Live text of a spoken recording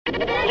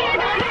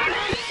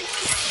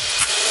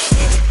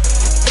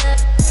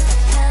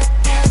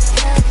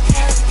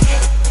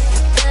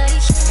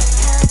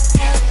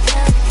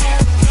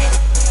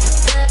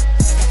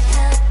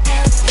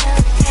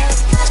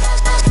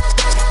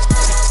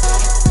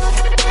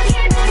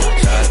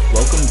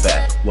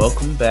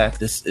Welcome back.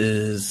 This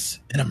is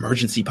an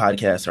emergency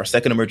podcast, our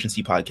second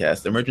emergency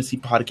podcast. The emergency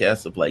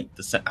podcast of like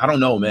I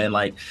don't know, man.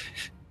 Like,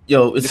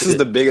 yo, this is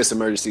the biggest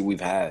emergency we've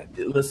had.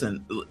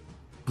 Listen,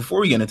 before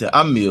we get into it,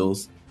 I'm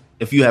Meals.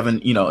 If you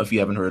haven't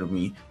heard of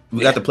me,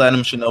 we got the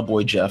Platinum Chanel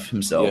boy Jeff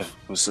himself. Yeah.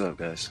 What's up,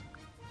 guys?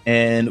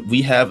 And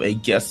we have a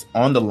guest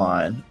on the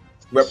line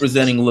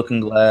representing Looking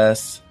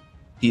Glass.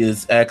 He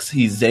is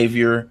he's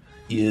Xavier.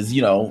 He is,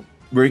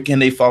 where can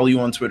they follow you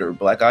on Twitter?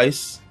 Black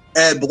Ice?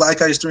 At Black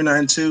Ice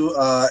 392.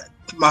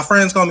 My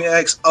friends call me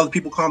X. Other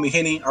people call me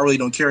Henny. I really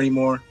don't care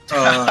anymore.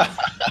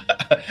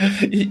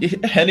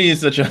 Henny is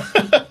such a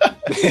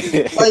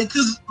like,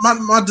 because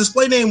my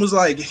display name was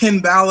like Hen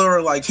Balor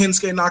or like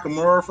Hensuke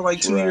Nakamura for like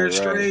 2 years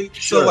straight.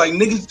 Sure. So like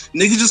niggas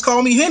just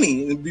call me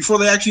Henny before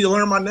they actually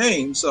learn my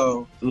name.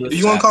 So if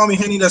you want to call me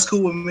Henny, that's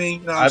cool with me. You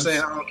know what I'm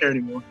saying? I don't care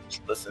anymore.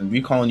 Listen,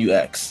 we calling you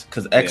X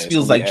because X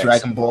feels like X.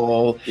 Dragon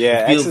Ball.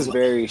 Yeah, X is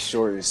very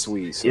short and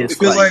sweet. So it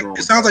feels like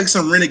it sounds like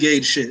some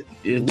renegade shit.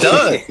 It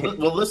does.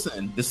 Well,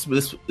 listen, this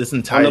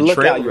entire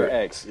trailer,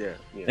 X, yeah.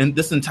 And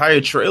this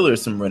entire trailer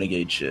is some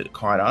renegade shit.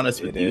 Quite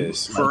honest with you,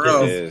 for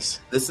real.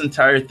 This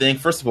entire thing.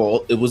 First of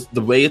all, it was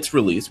the way it's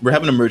released. We're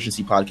having an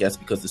emergency podcast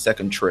because the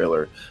second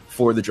trailer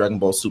for the Dragon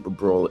Ball Super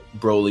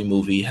Broly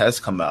movie has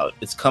come out.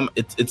 It's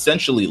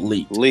essentially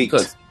leaked.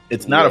 Because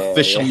it's not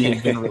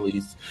officially been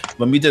released.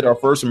 When we did our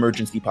first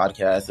emergency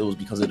podcast, it was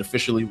because it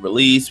officially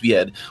released. We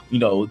had,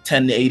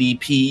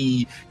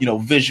 1080p,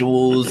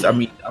 visuals. I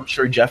mean, I'm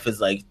sure Jeff is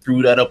like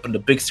threw that up on the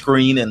big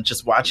screen and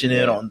just watching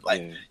it on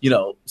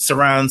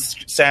surround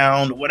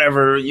sound,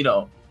 whatever,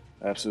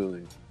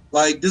 Absolutely.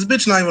 Like, this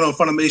bitch not even on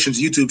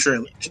Funimation's YouTube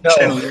channel.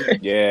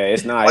 Yeah,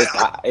 it's not.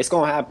 It's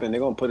going to happen.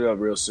 They're going to put it up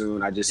real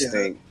soon. I just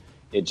think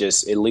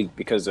it leaked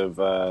because of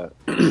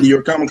New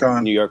York Comic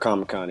Con. New York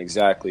Comic Con,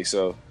 exactly.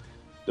 So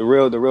the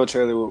real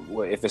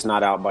trailer, if it's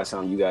not out by the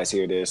time you guys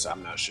hear this,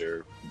 I'm not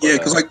sure. But, yeah,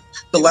 because like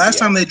the last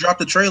time they dropped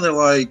the trailer,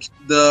 like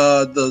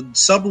the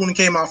sub one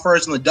came out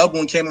first and the dub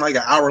one came like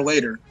an hour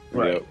later.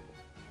 Right. Yep.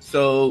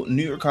 So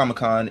New York Comic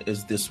Con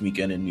is this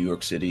weekend in New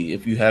York City.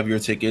 If you have your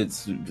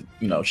tickets,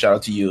 shout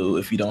out to you.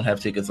 If you don't have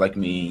tickets like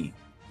me,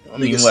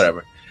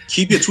 whatever.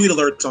 Keep your tweet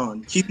alerts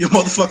on. Keep your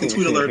motherfucking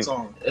tweet alerts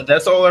on.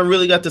 That's all I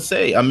really got to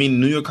say. I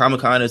mean, New York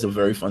Comic Con is a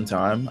very fun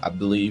time. I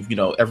believe,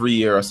 every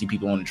year I see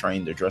people on the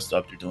train. They're dressed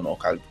up. They're doing all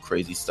kinds of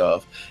crazy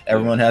stuff.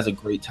 Everyone has a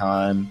great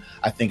time.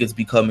 I think it's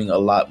becoming a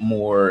lot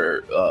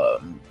more,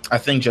 I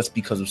think just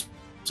because of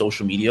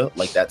social media,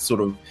 like that sort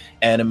of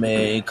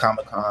anime,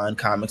 Comic-Con,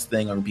 comics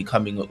thing are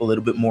becoming a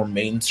little bit more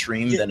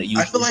mainstream than it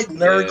used to be. I feel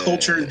like nerd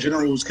culture in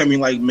general is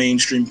coming like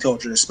mainstream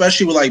culture,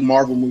 especially with like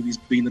Marvel movies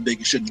being the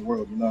biggest shit in the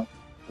world,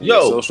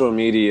 social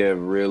media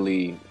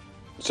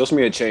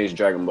changed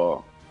Dragon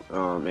Ball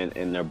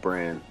and their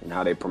brand and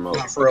how they promote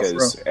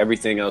because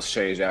everything else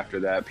changed after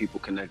that. People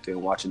connected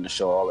and watching the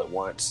show all at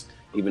once,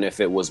 even if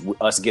it was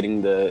us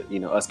getting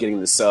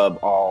the sub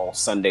all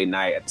Sunday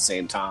night at the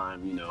same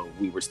time.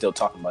 We were still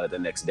talking about it the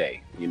next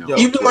day.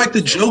 Even like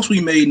the jokes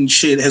we made and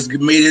shit has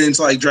made it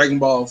into like Dragon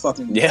Ball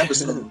fucking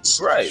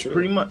episodes. Right, sure.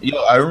 Pretty much.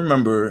 I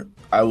remember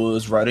I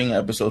was writing an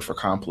episode for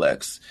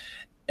Complex.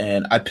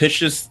 And I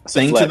pitched this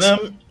thing to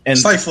them, and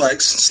slight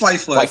flex. I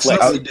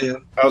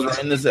was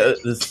writing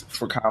this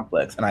for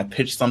Complex, and I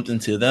pitched something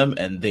to them,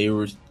 and they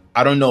were.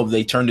 I don't know if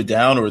they turned it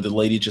down or the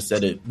lady just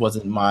said it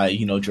wasn't my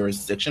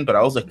jurisdiction. But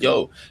I was like,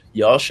 yo,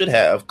 y'all should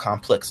have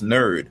Complex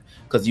Nerd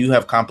because you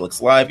have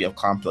Complex Live, you have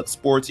Complex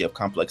Sports, you have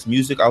Complex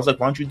Music. I was like,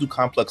 why don't you do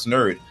Complex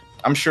Nerd?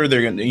 I'm sure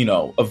they're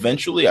gonna,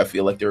 eventually. I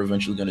feel like they're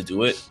eventually gonna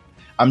do it.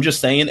 I'm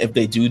just saying, if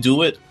they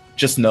do it,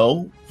 just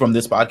know from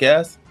this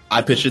podcast.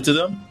 I pitched it to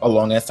them a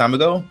long ass time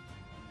ago,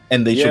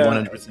 and they should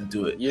 100%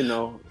 do it.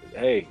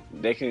 Hey,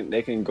 they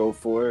can go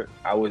for it.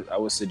 I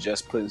would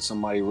suggest putting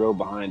somebody real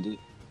behind it.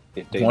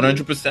 If they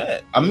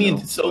 100%. I mean,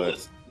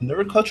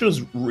 nerd culture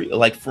is real.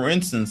 Like, for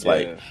instance,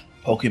 like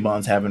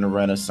Pokemon's having a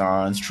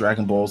renaissance,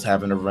 Dragon Ball's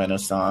having a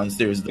renaissance.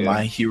 There's the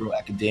My Hero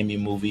Academia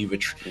movie,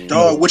 which did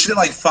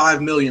like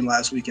 5 million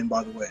last weekend,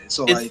 by the way.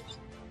 So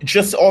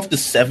just off the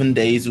 7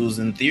 days it was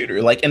in theater,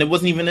 and it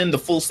wasn't even in the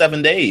full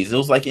 7 days. It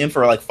was like in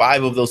for like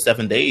 5 of those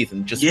 7 days,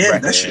 and just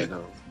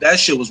that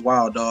shit was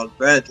wild, dog.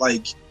 That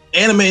like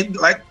anime,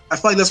 like I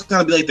feel like that's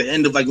gonna be like the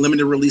end of like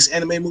limited release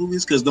anime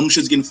movies because them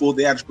shit's getting full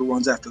theatrical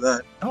runs after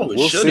that.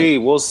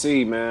 We'll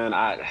see, man.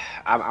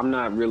 I'm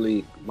not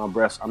really I'm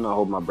not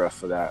holding my breath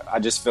for that. I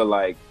just feel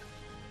like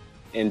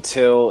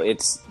until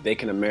they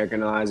can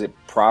Americanize it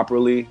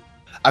properly.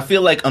 I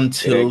feel like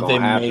until they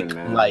make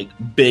like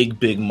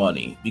big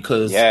money,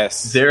 because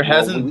there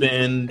hasn't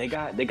been. They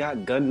got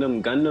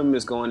Gundam. Gundam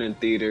is going in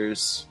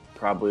theaters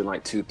probably in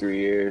like 2-3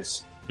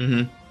 years.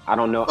 Mm-hmm. I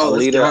don't know.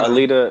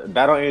 Alita,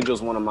 Battle Angel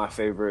is one of my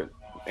favorite.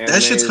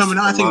 That shit's coming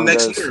out, I think,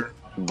 next year.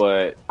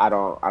 But I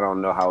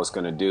don't know how it's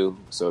gonna do.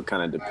 So it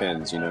kind of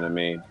depends. You know what I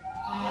mean?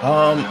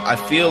 I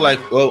feel like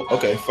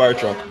fire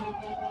truck.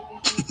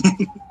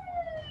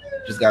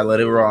 Just gotta let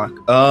it rock.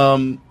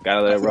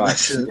 Gotta let it rock.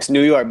 It's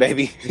New York,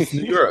 baby. It's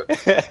New York.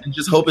 And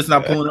just hope it's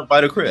not pulling up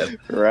by the crib.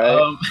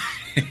 Right.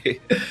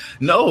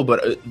 No,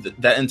 but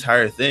that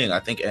entire thing, I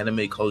think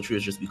anime culture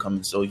is just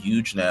becoming so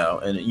huge now,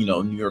 and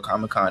New York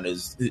Comic Con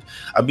is.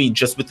 I mean,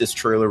 just with this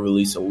trailer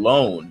release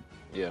alone,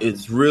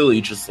 it's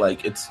really just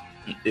like it's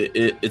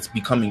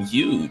becoming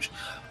huge.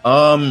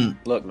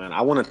 Look, man,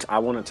 I want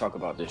to talk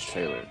about this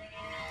trailer.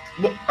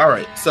 Well, all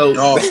right, so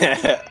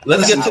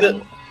let's get to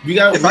the. We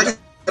got.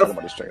 Talk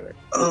about this trailer.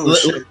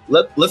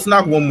 Let's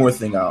knock one more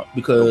thing out,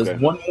 because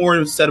one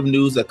more set of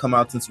news that come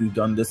out since we've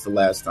done this the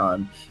last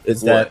time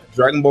is that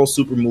Dragon Ball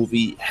Super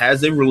movie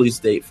has a release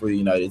date for the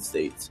United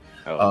States.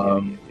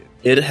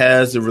 It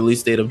has a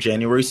release date of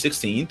January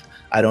 16th.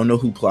 I don't know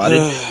who plotted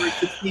January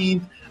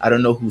 16th. I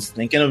don't know who's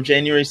thinking of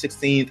January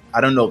 16th. I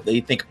don't know if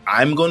they think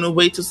I'm going to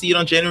wait to see it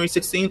on January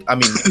 16th. I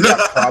mean,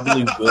 I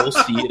probably will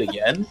see it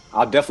again.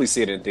 I'll definitely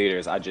see it in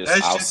theaters. I'll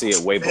see it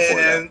way before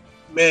that.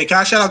 Man, can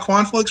I shout out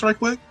Quanflix right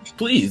quick?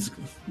 Please.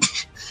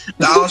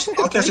 I'll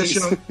catch that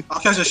shit on. I'll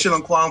catch that shit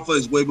on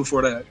Quanflix way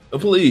before that.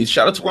 Please,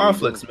 shout out to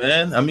Quanflix,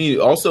 man. I mean,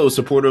 also a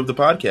supporter of the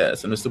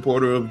podcast and a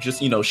supporter of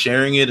just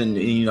sharing it and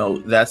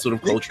that sort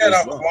of culture. Big shout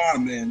out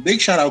Quan, man. Big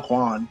shout out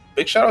Quan.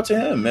 Big shout out to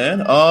him,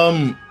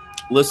 man.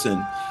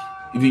 Listen,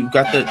 we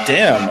got the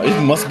damn.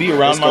 It must be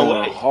around my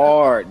way.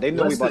 Hard. They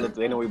know we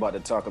about to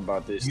talk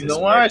about this. You know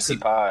why?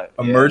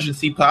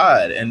 Emergency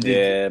pod, and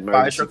the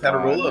fire truck had to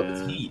roll up.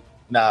 It's heat.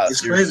 Nah,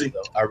 it's crazy.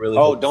 Though. I really.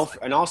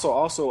 And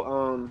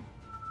also,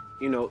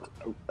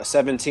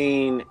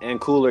 17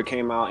 and Cooler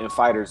came out in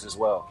Fighters as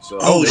well. So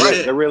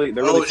they're really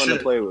fun to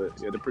play with.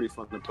 Yeah, they're pretty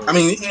fun to play. I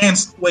mean, and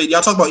wait,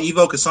 y'all talk about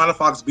Evo because Sonic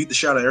Fox beat the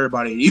shit out of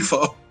everybody at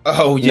Evo.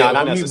 Oh yeah,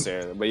 not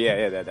necessarily,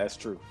 but that's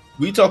true.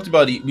 We talked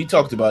about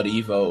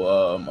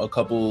Evo a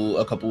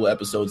couple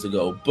episodes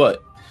ago,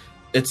 but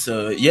it's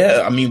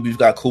I mean, we've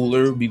got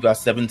Cooler, we've got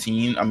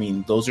 17. I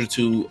mean, those are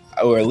two,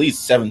 or at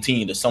least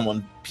 17 is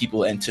someone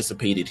people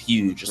anticipated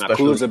huge. Especially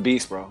Cooler's a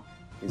beast, bro.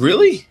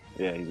 Really?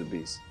 Yeah, he's a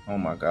beast. Oh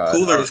my god,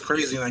 Cooler is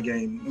crazy in that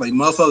game. Like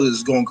motherfuckers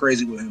is going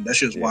crazy with him. That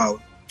shit's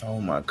wild. Oh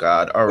my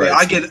god! All right,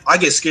 I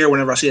get scared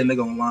whenever I see a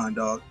nigga online,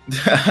 dog.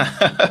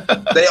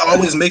 They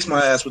always makes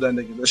my ass with that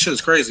nigga. That shit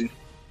is crazy.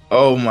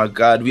 Oh my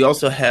god! We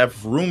also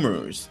have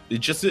rumors. We're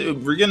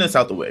getting this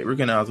out the way.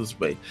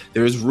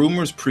 There's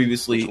rumors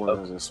previously of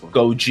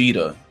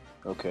Gogeta.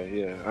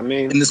 Okay, yeah. I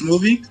mean, in this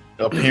movie,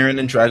 appearing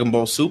in Dragon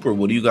Ball Super.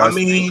 What do you guys?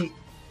 think?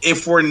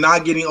 If we're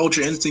not getting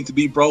Ultra Instinct to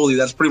beat Broly,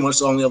 that's pretty much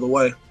the only other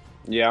way.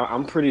 Yeah,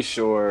 I'm pretty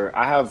sure.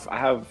 I have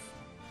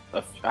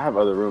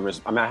other rumors.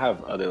 I mean, I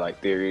have other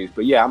theories,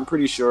 but yeah, I'm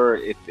pretty sure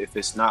if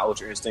it's not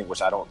Ultra Instinct,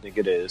 which I don't think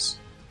it is.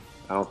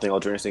 I don't think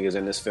Ultra Instinct is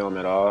in this film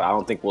at all. I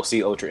don't think we'll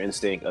see Ultra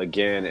Instinct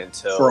again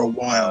until for a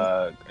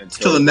while,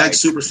 until the next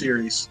Super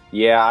Series.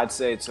 Yeah, I'd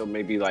say until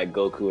maybe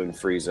Goku and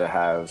Frieza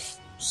have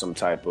some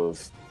type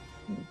of,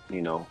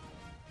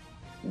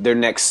 their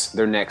next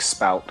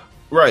spout.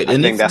 Right,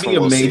 and it needs to be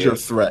a major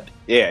threat.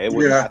 Yeah, it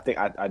would. Yeah. I think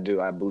I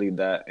do. I believe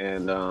that.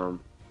 And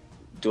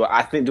do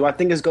I think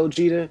it's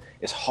Gogeta?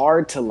 It's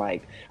hard to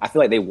I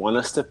feel like they want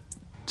us to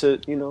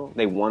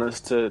they want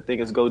us to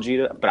think it's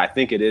Gogeta, but I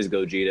think it is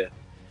Gogeta.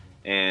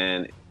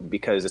 And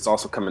because he's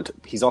also coming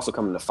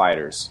to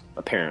Fighters,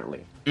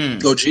 apparently.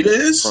 Gogeta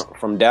is?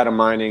 From data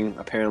mining,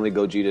 apparently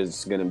Gogeta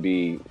is going to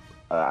be,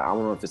 I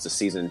don't know if it's a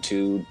season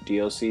 2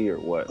 DLC or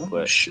what.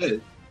 But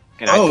shit.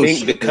 And I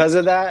think because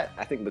of that,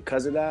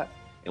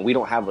 and we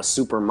don't have a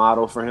super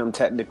model for him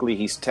technically,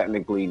 he's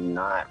technically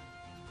not,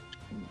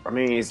 I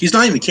mean, he's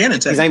not even canon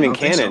technically. He's not even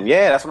canon. So.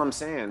 Yeah, that's what I'm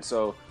saying.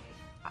 So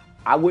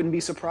I wouldn't be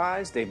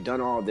surprised. They've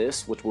done all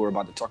this, which we're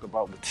about to talk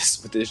about with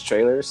this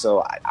trailer.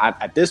 So I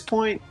at this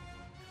point,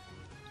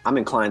 I'm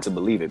inclined to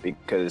believe it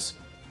because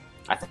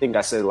I think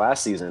I said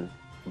last season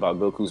about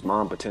Goku's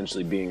mom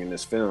potentially being in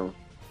this film,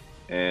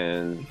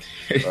 and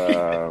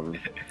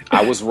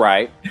I was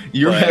right.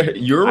 You're right. I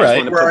just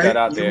want to put that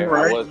out there.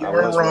 I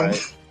was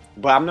right,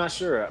 but I'm not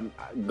sure.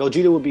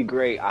 Gogeta would be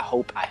great. I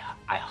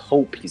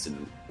hope he's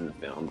in the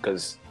film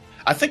because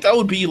I think that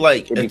would be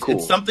cool.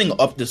 It's something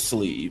up the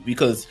sleeve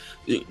because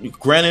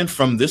granted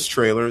from this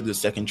trailer, the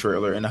second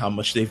trailer, and how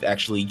much they've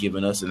actually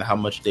given us and how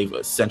much they've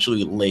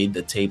essentially laid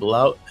the table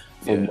out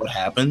for what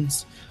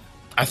happens,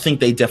 I think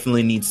they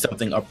definitely need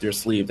something up their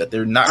sleeve that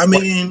they're not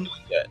doing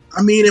yet.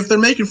 I mean, if they're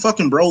making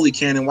fucking Broly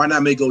canon, why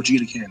not make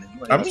Gogeta canon?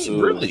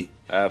 Absolutely.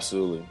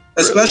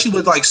 Especially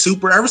with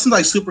Super. Ever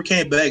since Super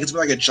came back, it's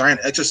been a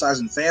giant exercise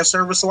in fan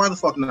service. So why the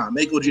fuck not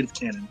make Gogeta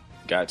canon?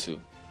 Got to.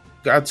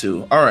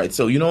 All right.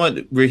 So you know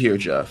what? We're here,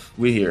 Jeff.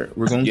 We're here.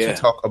 We're going to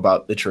talk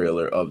about the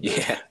trailer of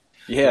this.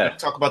 Yeah.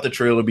 Talk about the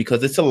trailer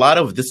because it's a lot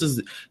of this.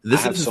 I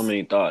have so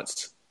many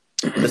thoughts.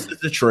 This is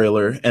the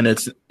trailer, and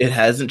it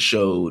hasn't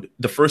showed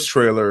the first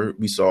trailer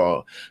we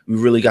saw. We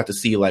really got to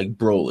see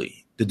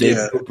Broly, the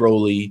debut of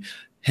Broly,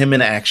 him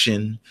in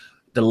action,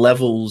 the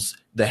levels,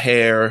 the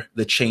hair,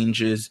 the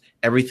changes,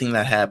 everything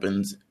that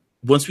happens.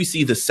 Once we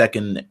see the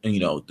second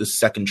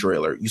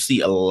trailer, you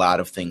see a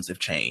lot of things have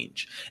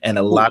changed, and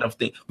a lot of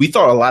things. We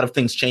thought a lot of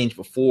things changed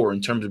before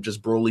in terms of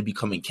just Broly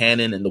becoming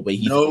canon and the way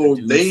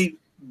he's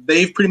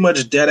they've pretty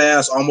much dead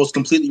ass almost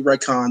completely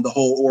retconned the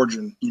whole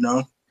origin.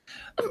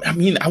 I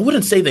mean, I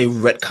wouldn't say they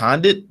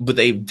retconned it, but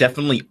they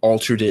definitely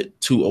altered it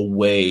to a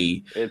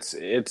way. It's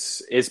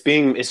just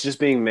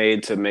being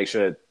made to make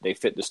sure that they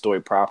fit the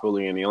story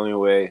properly, and the only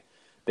way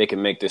they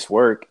can make this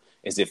work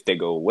is if they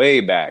go way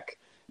back,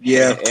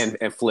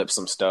 and flip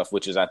some stuff,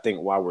 which is I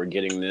think why we're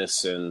getting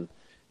this, and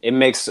it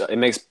makes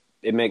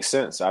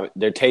sense.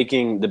 They're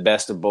taking the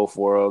best of both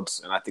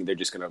worlds, and I think they're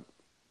just gonna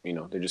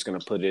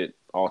put it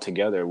all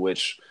together.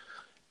 Which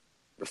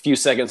a few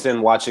seconds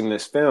in watching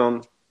this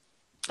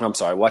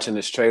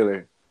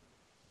trailer,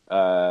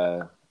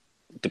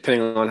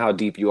 depending on how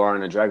deep you are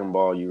in a Dragon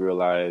Ball, you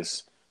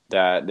realize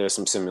that there's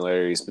some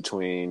similarities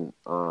between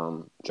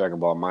Dragon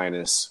Ball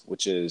Minus,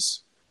 which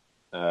is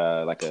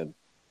like a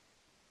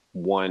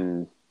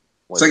one.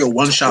 It's like a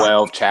one shot.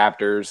 12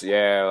 chapters.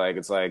 Yeah, like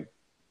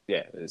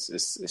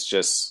it's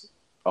just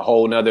a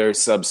whole nother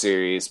sub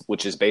series,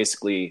 which is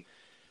basically,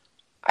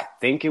 I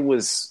think it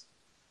was.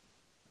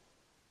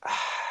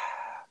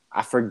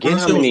 I forget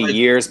how many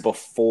years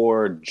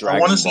before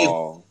Dragon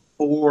Ball.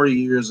 4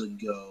 years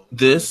ago.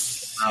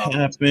 This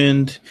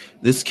happened.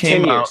 This came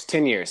 10 years, out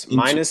 10 years.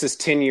 Minus is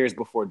 10 years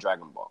before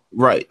Dragon Ball.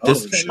 Right.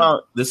 This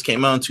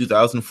came out in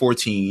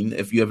 2014.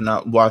 If you have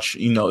not watched,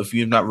 if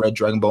you have not read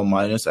Dragon Ball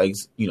Minus, I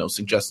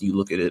suggest you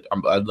look at it.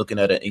 I'm looking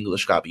at an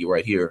English copy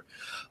right here.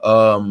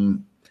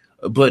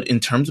 But in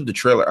terms of the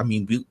trailer, I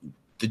mean,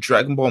 the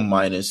Dragon Ball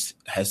Minus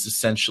has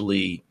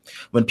essentially,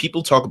 when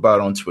people talk about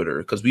it on Twitter,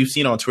 because we've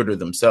seen on Twitter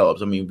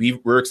themselves, I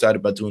mean, we're excited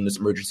about doing this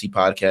emergency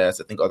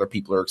podcast. I think other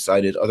people are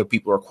excited. Other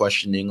people are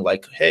questioning,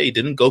 like, hey,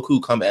 didn't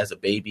Goku come as a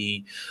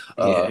baby?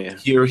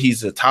 Here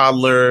he's a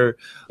toddler.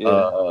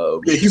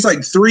 He's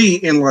like 3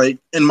 in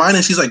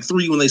Minus. He's like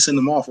 3 when they send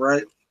him off,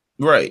 right?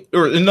 Right.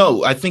 Or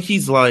no, I think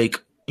he's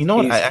like,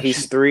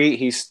 he's 3.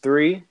 He's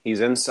 3. He's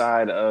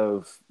inside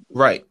of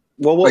right.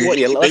 Well,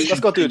 let's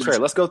go through the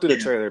trailer. Let's go through the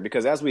trailer,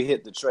 because as we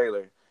hit the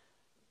trailer,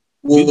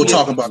 we'll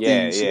talk about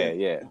things.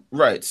 Yeah.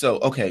 Right. So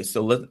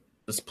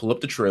let's pull up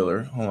the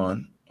trailer. Hold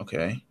on.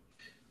 Okay,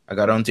 I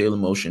got it on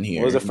Dailymotion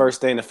here. What was the first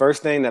thing? The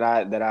first thing that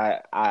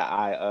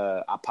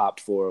I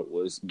popped for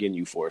was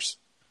Ginyu Force.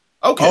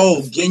 Okay.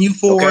 Oh, Ginyu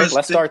Force. Okay,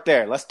 let's start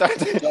there. Let's start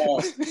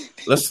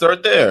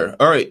there.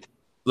 All right.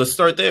 Let's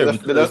start there.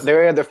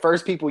 They're the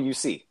first people you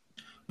see.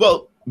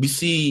 Well, we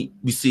see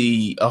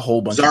a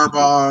whole bunch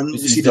Zarbon, of we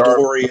see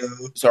Dodoria.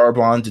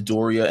 Zarbon,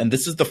 Dodoria, and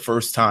this is the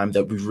first time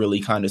that we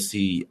really kind of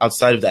see,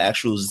 outside of the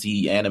actual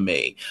Z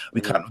anime,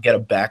 we kind of get a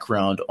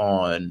background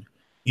on,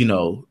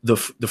 the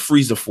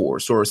Frieza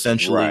Force, or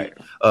essentially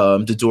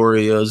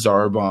Dodoria,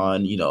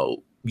 Zarbon,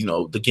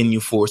 the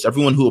Ginyu Force,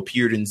 everyone who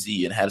appeared in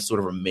Z and had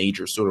sort of a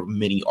major sort of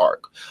mini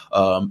arc.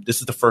 This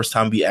is the first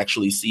time we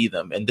actually see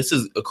them, and this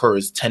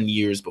occurs 10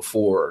 years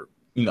before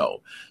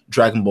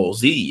Dragon Ball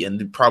Z,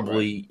 and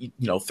probably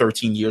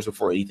 13 years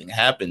before anything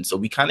happened. So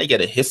we kind of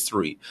get a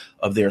history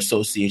of their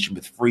association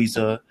with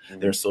Frieza,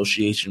 their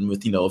association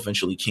with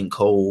eventually King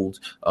Cold,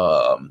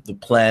 the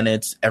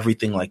planets,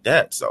 everything like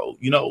that. So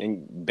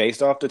and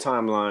based off the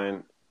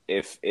timeline,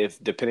 if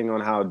depending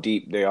on how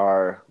deep they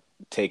are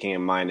taking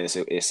in Minus,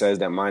 it says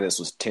that Minus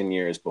was 10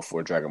 years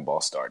before Dragon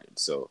Ball started.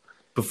 So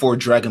before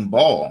Dragon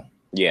Ball,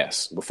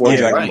 yes, before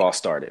Dragon Ball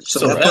started.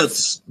 So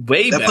that's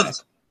way back.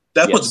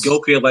 That puts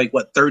Goku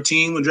at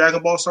 13 when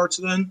Dragon Ball starts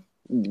then?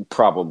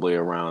 Probably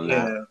around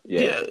that.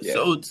 Yeah.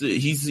 So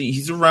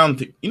he's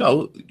around,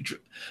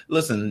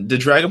 listen, the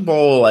Dragon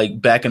Ball,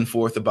 back and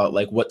forth about,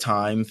 what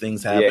time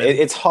things happen. Yeah,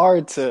 it's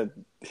hard to...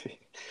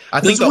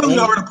 It's really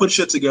hard to put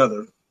shit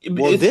together.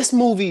 Well, this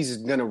movie's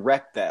going to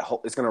wreck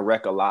it's going to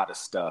wreck a lot of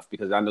stuff,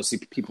 because I know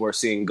people are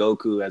seeing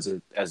Goku as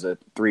a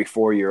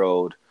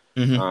 3-4-year-old.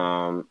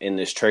 Mm-hmm. In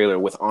this trailer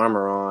with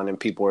armor on, and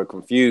people are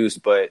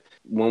confused. But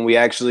when we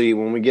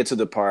get to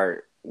the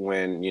part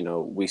when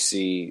we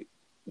see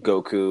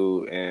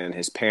Goku and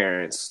his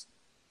parents,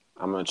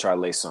 I'm gonna try to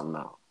lay something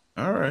out.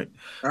 All right.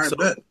 So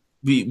bet.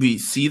 We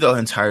see the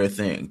entire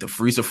thing. The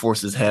Frieza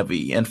Force is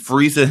heavy, and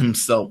Frieza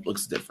himself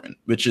looks different,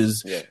 which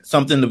is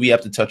something that we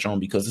have to touch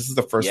on, because this is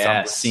the first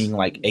time we're seeing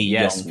a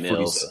young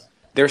Frieza.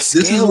 They're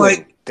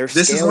scaling.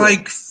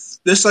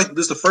 This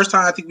is the first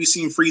time I think we've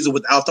seen Frieza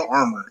without the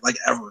armor,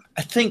 ever.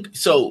 I think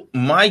so.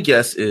 My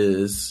guess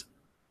is,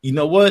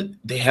 what?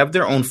 They have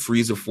their own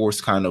Frieza Force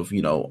kind of,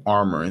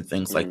 armor and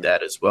things like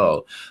that as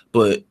well.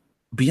 But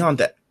beyond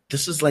that,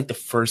 this is the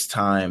first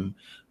time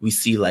we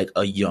see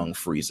a young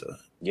Frieza.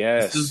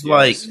 Yes. This is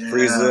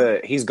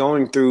Frieza. He's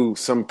going through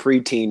some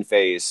preteen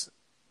phase.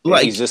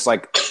 He's just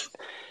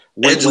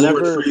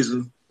whenever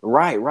Frieza.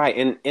 Right.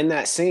 And in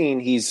that scene,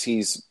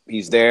 he's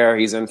there.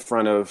 He's in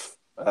front of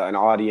an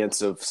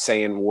audience of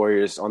Saiyan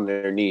warriors on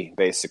their knee,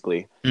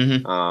 basically.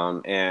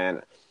 Mm-hmm.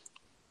 And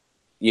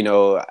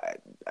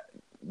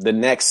the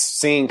next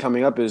scene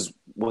coming up is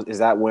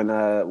that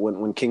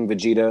when King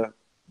Vegeta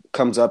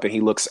comes up and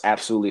he looks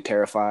absolutely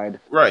terrified,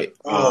 right?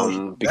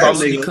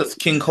 Because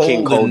King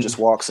Cold just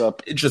walks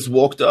up. It just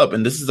walked up,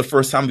 and this is the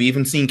first time we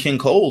even seen King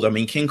Cold. I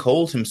mean, King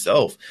Cold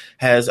himself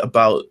has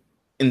about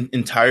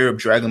entire of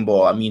Dragon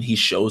Ball. I mean, he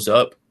shows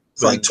up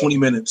for like 20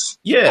 minutes.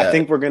 Yeah. I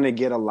think we're going to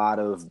get a lot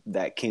of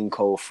that King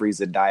Cole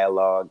Frieza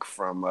dialogue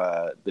from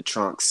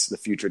the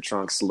future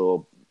Trunks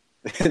little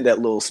that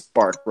little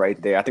spark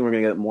right there. I think we're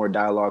going to get more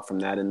dialogue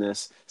from that in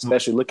this.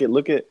 Especially look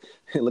at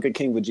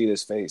King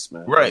Vegeta's face,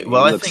 man. Right.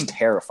 Well, he looks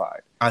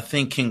terrified. I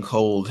think King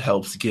Cold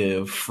helps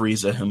give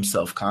Frieza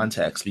himself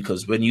context,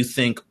 because when you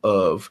think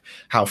of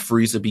how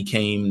Frieza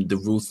became the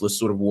ruthless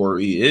sort of warrior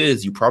he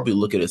is, you probably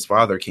look at his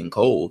father, King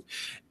Cold,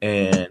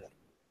 and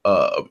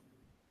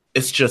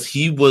it's just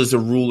he was a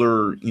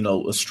ruler,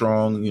 a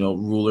strong,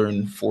 ruler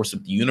and force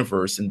of the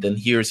universe. And then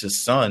here's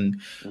his son,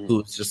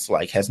 who's just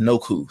like has no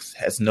couth,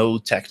 has no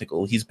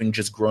technical. He's been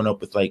just grown up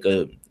with like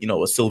a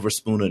silver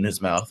spoon in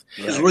his mouth.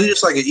 He's really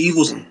just like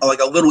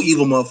a little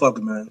evil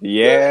motherfucker, man.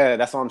 Yeah,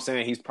 that's what I'm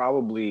saying. He's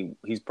probably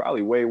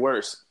way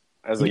worse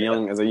as a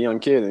young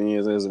kid than he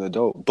is as an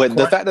adult. But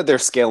the fact that they're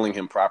scaling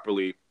him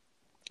properly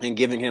and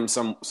giving him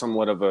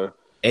somewhat of a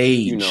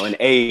age, an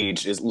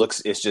age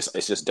it's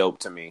just dope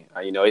to me.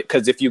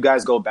 Because if you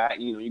guys go back,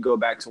 you go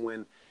back to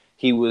when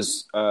he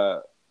was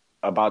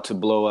about to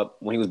blow up,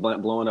 when he was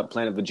blowing up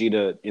Planet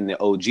Vegeta in the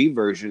OG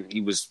version,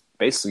 he was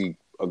basically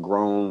a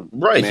grown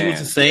man. He was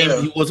the same.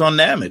 Yeah. He was on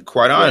Namek,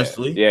 quite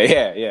honestly.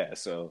 Yeah.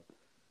 So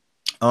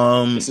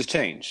this has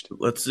changed.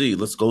 Let's see.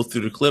 Let's go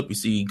through the clip. You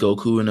see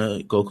Goku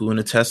in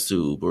a test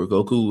tube, or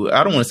Goku.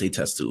 I don't want to say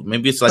test tube.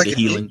 Maybe it's like a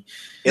healing.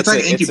 It's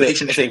like an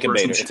incubation. It's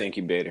incubator. It's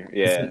incubator.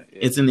 Yeah,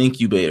 it's an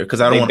incubator,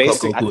 because I don't want to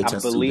call Goku a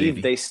test tube. I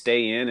believe they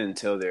stay in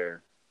until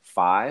they're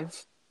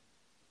 5.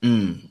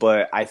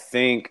 But I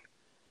think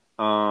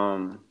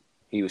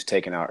he was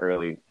taken out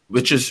early,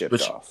 which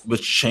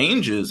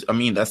changes. I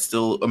mean, that's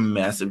still a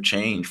massive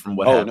change from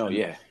what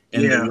happened.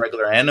 In the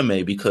regular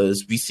anime,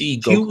 because we see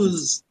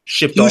Goku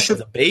shipped off as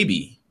a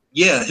baby.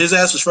 Yeah, his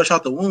ass was fresh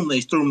out the womb. They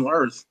threw him to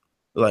Earth.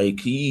 Like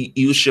he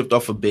was shipped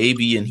off a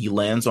baby, and he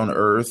lands on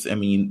Earth. I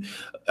mean,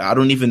 I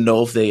don't even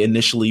know if they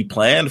initially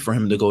planned for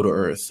him to go to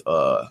Earth.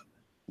 No,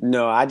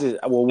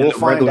 we'll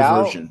find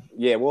out. Version.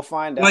 Yeah, we'll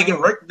find out. Like,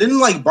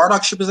 didn't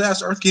Bardock ship his ass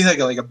to Earth? He had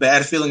like a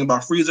bad feeling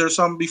about Frieza or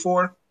something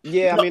before.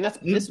 Yeah, I mean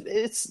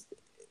it's.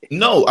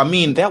 No, I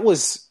mean that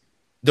was.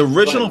 The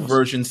original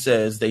version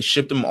says they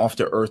shipped him off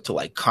to Earth to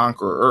like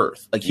conquer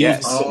Earth. Like he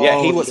was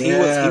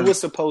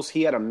supposed.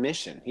 He had a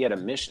mission.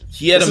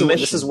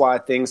 This is why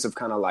things have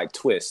kind of like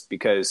twist,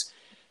 because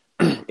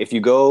if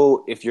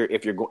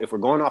we're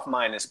going off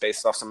minus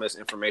based off some of this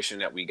information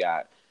that we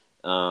got,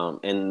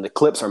 and the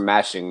clips are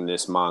matching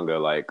this manga,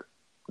 like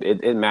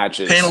it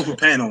matches panel for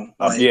panel.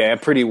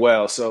 Pretty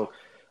well. So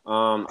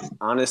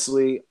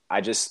honestly,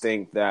 I just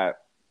think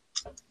that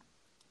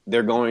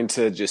they're going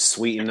to just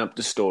sweeten up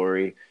the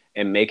story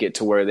and make it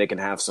to where they can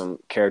have some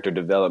character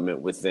development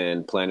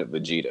within Planet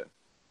Vegeta.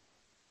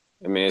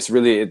 I mean,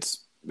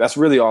 that's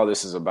really all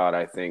this is about,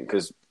 I think,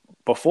 because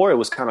before it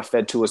was kind of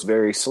fed to us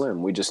very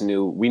slim. We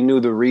knew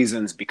the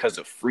reasons because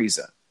of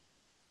Frieza.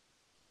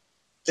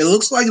 It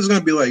looks like it's going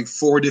to be like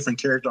 4 different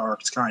character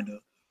arcs, kind of,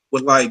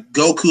 with like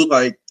Goku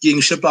like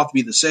getting shipped off to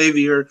be the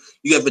savior.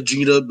 You got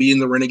Vegeta being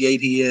the renegade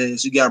he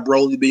is. You got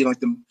Broly being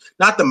like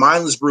not the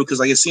mindless brute, because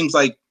like it seems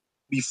like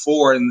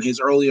before in his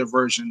earlier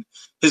version,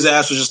 his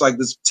ass was just like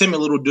this timid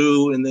little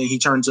dude, and then he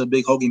turned to a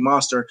big hulking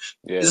monster.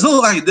 Yeah. It's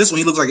not like this one.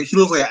 He looks like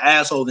an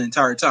asshole the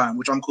entire time,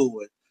 which I'm cool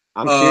with.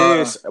 I'm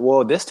curious.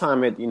 Well, this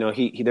time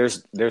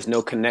there's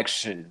no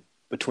connection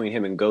between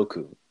him and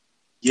Goku.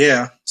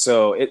 Yeah.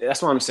 So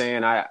that's what I'm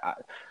saying.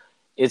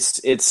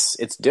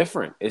 It's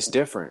different. It's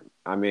different.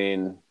 I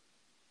mean,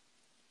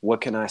 what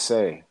can I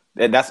say?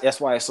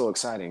 That's why it's so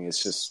exciting.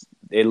 It's just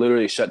it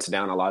literally shuts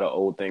down a lot of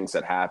old things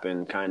that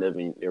happen, kind of.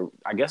 And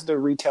I guess they're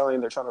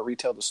trying to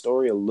retell the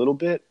story a little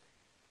bit,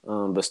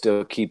 but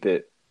still keep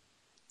it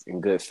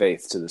in good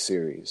faith to the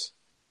series.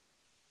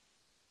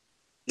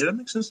 Yeah, that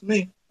makes sense to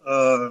me.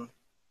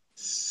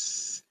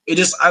 It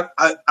just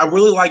I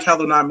really like how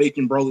they're not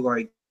making Broly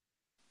like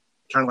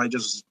kind of like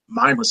just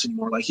mindless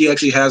anymore. Like he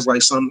actually has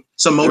like some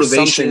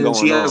motivation.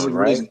 He has a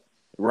reason.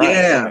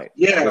 Right.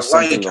 Yeah.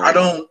 Like I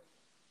don't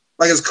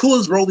like as cool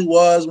as Broly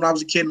was when I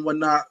was a kid and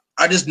whatnot.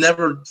 I just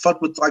never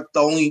fucked with like the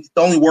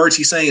only words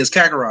he's saying is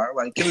Kakarot.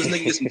 Like give this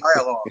nigga get some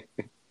dialogue.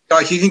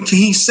 Like can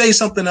he say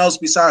something else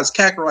besides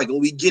Kakarot? Like,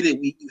 we get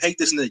it. You hate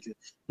this nigga.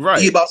 Right.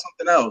 Be about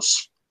something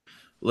else.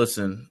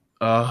 Listen.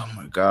 Oh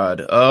my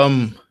God.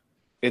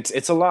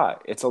 It's a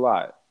lot. It's a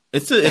lot.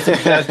 It's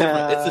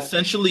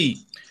essentially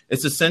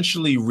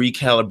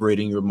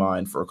recalibrating your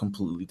mind for a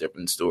completely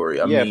different story.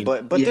 I mean,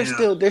 but they're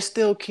still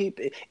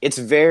it's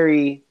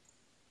very.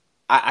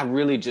 I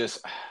really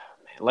just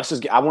let's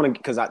just get. I want to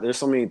because there's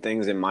so many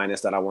things in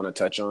Minus that I want to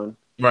touch on.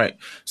 Right.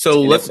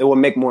 So it will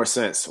make more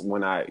sense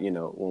when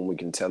when we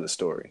can tell the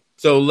story.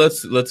 So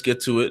let's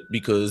get to it,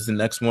 because the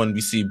next one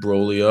we see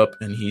Broly up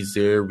and he's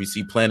there. We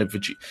see Planet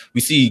Vegeta. We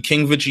see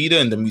King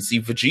Vegeta, and then we see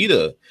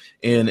Vegeta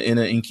in an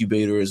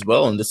incubator as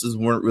well. And this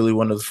weren't really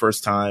one of the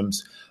first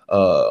times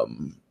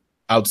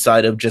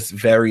outside of just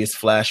various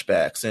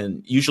flashbacks.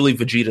 And usually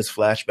Vegeta's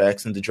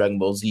flashbacks in the Dragon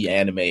Ball Z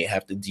anime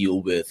have to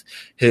deal with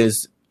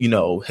his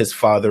his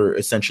father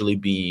essentially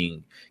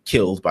being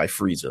killed by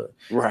Frieza,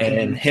 right,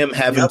 and him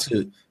having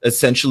to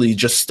essentially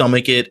just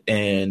stomach it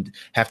and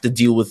have to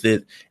deal with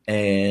it,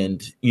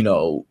 and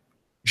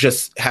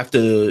just have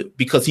to,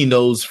 because he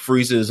knows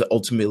Frieza is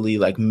ultimately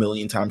like a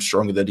million times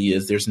stronger than he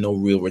is. There's no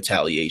real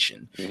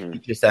retaliation. He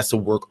just has to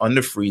work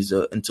under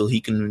Frieza until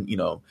he can,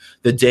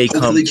 the day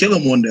comes. Hopefully kill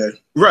him one day.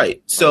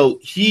 Right. So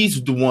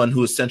he's the one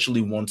who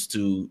essentially wants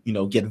to,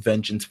 get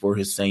vengeance for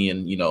his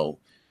Saiyan,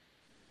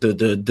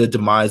 the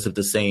demise of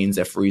the Saiyans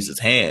at Frieza's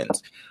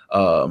hands.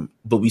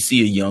 But we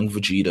see a young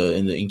Vegeta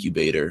in the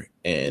incubator,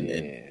 and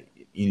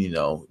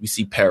we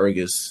see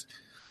Paragus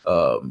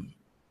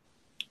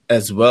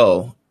as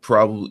well.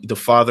 Probably the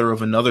father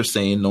of another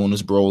Saiyan known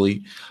as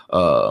Broly.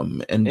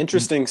 And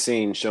interesting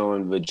scene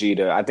showing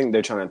Vegeta. I think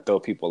they're trying to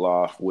throw people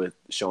off with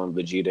showing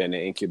Vegeta in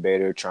the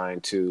incubator, trying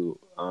to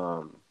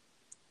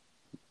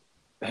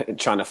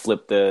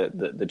flip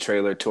the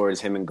trailer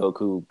towards him and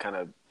Goku kind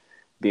of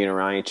being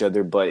around each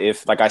other. But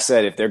if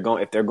they're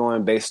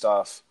going based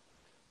off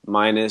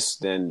Minus,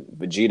 then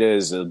Vegeta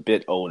is a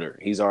bit older.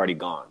 He's already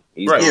gone.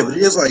 Right. Yeah, but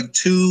he is like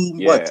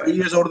 3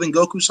 years older than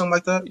Goku, something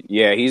like that.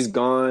 Yeah, he's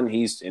gone.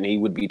 And he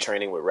would be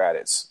training with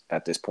Raditz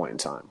at this point in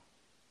time.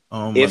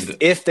 Oh,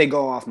 if they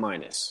go off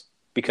Minus,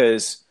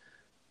 because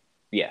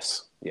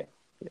yes, yeah.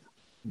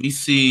 We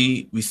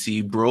see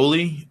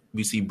Broly.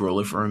 We see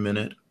Broly for a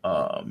minute.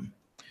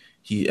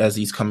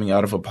 He's coming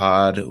out of a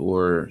pod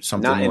or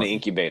something. Not in an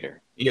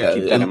incubator. Yeah,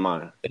 keep that in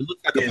mind. It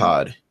looks like a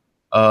pod.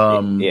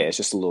 It's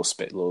just a little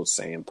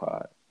Saiyan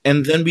pod.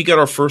 And then we got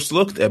our first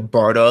look at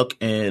Bardock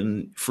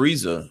and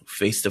Frieza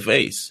face to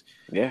face.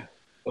 Yeah.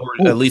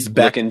 Or at least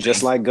back looking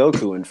just like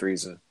Goku and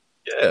Frieza.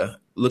 Yeah,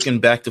 looking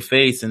back to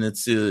face, and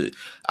it's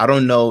I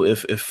don't know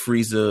if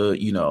Frieza,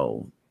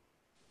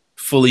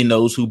 fully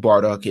knows who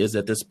Bardock is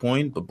at this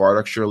point, but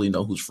Bardock surely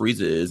knows who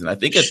Frieza is. And I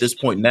think at this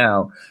point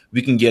now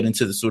we can get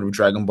into the sort of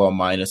Dragon Ball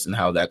Minus and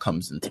how that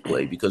comes into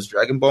play, because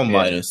Dragon Ball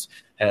Minus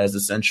has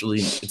essentially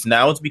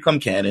it's become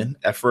canon.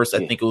 At first, I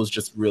think it was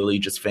just really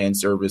just fan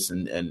service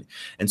and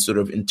sort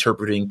of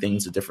interpreting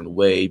things a different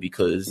way,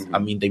 because I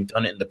mean they've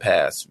done it in the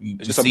past.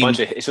 It's just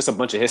a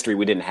bunch of history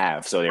we didn't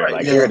have. So they're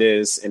here it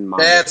is in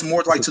manga. That's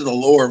more like to the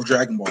lore of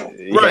Dragon Ball.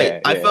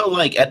 Right. I felt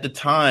like at the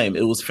time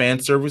it was fan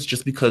service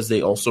just because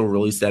they also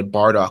released that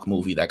Bardock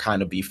movie that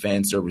kind of be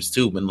fan service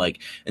too. When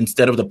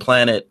instead of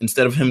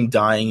him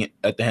dying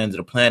at the hands of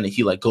the planet,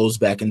 he goes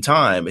back in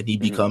time and he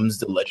becomes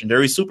the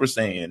legendary Super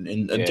Saiyan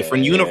in a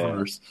different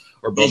universe,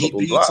 or blah, blah,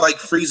 blah, blah. He's like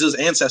Frieza's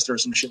ancestor or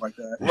some shit like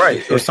that,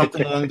 right? Or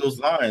something along those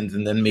lines.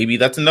 And then maybe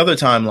that's another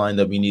timeline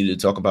that we need to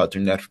talk about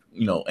during that,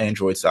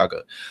 Android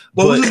saga.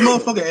 What was his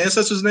motherfucking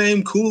ancestor's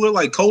name?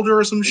 Colder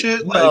or some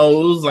shit?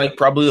 No, it was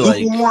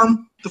probably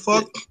warm. The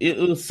fuck? It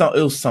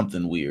was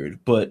something weird,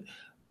 but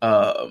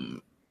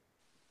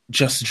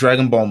just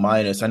Dragon Ball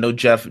Minus. I know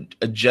Jeff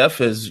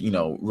has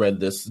read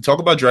this. Talk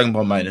about Dragon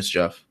Ball Minus,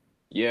 Jeff.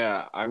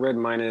 Yeah, I read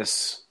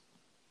Minus.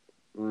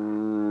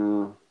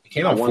 It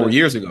came out 4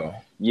 years ago.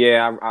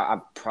 Yeah, I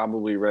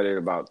probably read it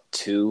about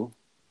 2.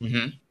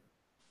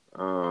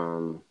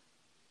 Mm-hmm.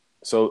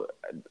 So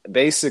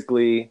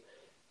basically,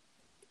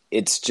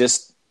 it's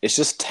just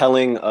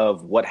telling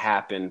of what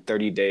happened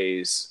 30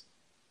 days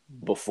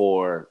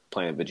before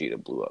Planet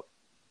Vegeta blew up.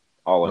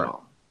 All in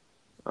all,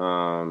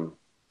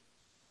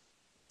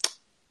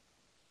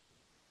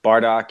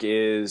 Bardock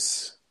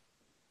is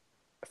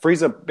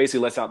Frieza basically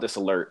lets out this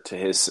alert to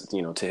his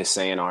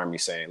Saiyan army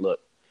saying, "Look,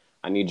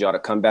 I need y'all to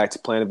come back to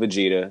Planet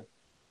Vegeta."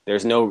 He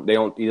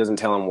doesn't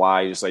tell him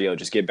why. He's just like, "Yo,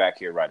 just get back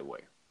here right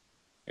away."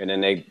 And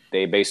then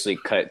they basically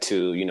cut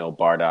to,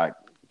 Bardock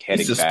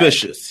heading he's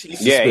suspicious. back. He's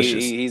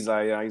suspicious. He's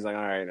like, all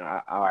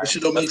right. This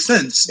shit don't make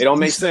sense. It don't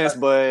make sense,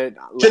 but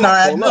shit not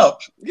adding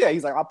up. Yeah,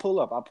 he's like, I'll pull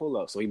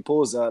up. So he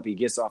pulls up, he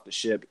gets off the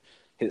ship.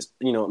 His,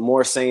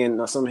 more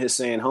saying, some of his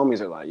Saiyan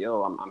homies are like,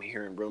 yo, I'm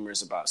hearing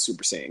rumors about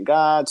Super Saiyan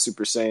God,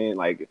 Super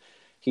Saiyan,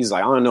 he's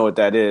like, I don't know what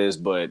that is,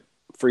 but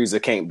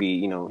Frieza can't be,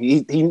 he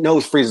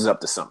knows Frieza's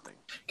up to something.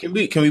 Can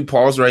we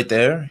pause right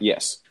there?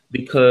 Yes.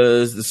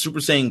 Because the Super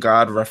Saiyan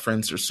God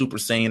reference, or Super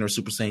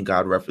Saiyan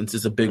God reference,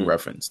 is a big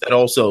reference. That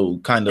also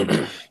kind of,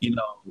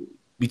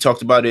 we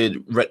talked about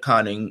it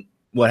retconning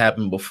what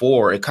happened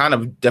before. It kind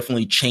of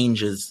definitely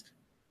changes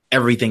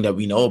everything that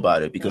we know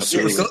about it, because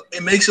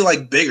it makes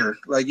it bigger.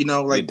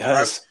 It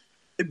does.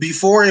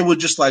 Before it was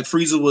just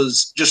Frieza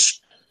was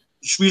just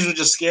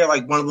scared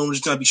one of them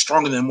was going to be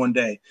stronger than him one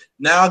day.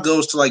 Now it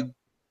goes to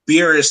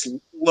Beerus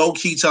low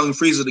key telling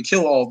Frieza to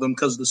kill all of them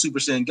because of the Super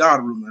Saiyan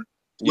God rumor.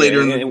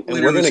 Later, and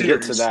we're going to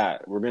get to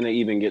that. We're going to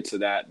even get to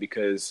that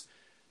because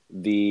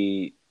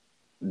I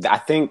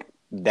think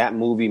that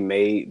movie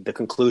the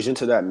conclusion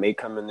to that may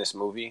come in this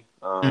movie.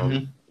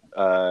 The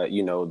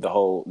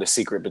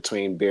secret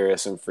between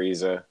Beerus and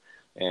Frieza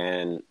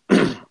and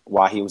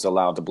why he was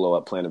allowed to blow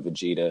up Planet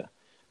Vegeta,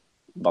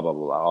 blah, blah,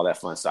 blah, all that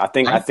fun stuff.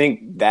 I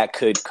think that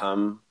could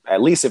come, at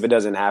least if it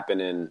doesn't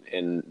happen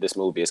in this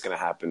movie, it's going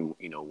to happen,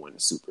 when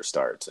Super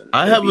starts and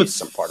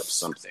some part of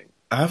something.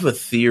 I have a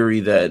theory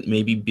that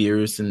maybe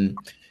Beerus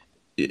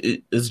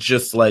is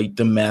just like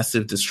the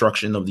massive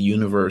destruction of the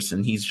universe,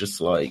 and he's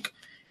just like,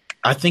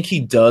 I think he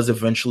does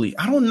eventually.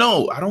 I don't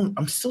know.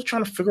 I'm still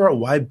trying to figure out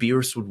why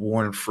Beerus would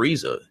warn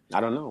Frieza.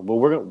 I don't know, but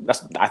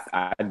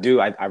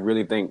I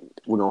really think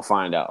we're gonna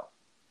find out.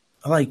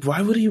 Like,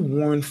 why would he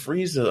warn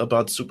Frieza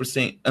about Super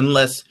Saiyan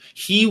unless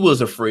he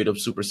was afraid of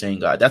Super Saiyan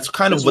God? That's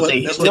kind of what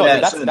they.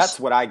 That's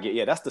what I get.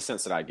 Yeah, that's the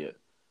sense that I get.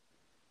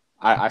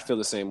 I feel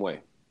the same way.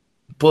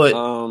 But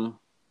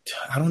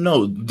I don't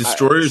know.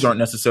 Destroyers aren't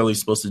necessarily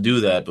supposed to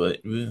do that,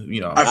 but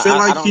you know, I feel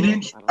like he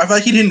didn't. I feel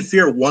like he didn't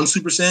fear one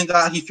Super Saiyan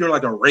God. He feared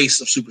like a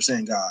race of Super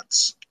Saiyan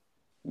gods.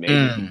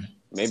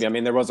 Maybe. I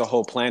mean, there was a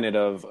whole planet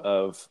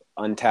of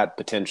untapped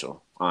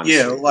potential. Honestly,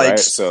 yeah, like right?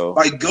 So,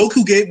 like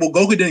Goku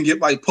didn't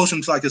get like push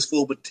him to like his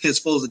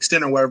fullest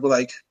extent or whatever. But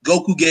like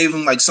Goku gave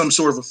him like some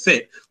sort of a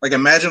fit. Like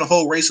imagine a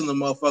whole race of the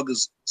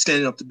motherfuckers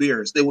standing up to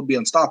Beerus. They would be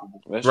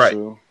unstoppable. That's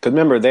true. Because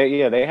remember, they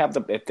have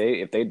the if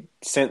they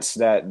sense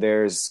that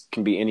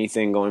can be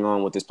anything going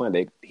on with this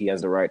planet, he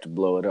has the right to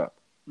blow it up.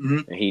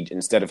 Mm-hmm. And he,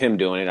 instead of him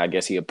doing it, I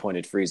guess he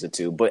appointed Frieza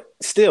to. But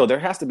still, there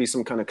has to be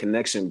some kind of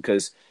connection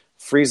because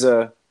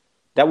Frieza,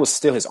 that was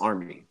still his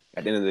army.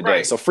 At the end of the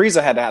day. So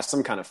Frieza had to have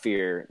some kind of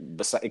fear.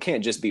 It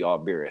can't just be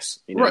all Beerus.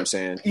 You know what I'm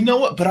saying? You know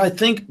what?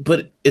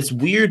 But it's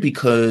weird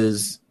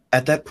because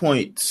at that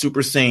point,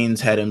 Super Saiyans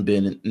hadn't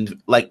been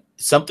like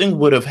something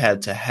would have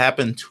had to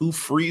happen to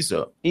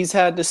Frieza. He's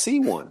had to see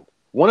one.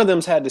 One of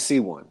them's had to see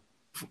one.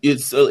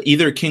 It's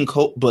either King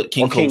Cold, but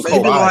King Cold.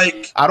 Maybe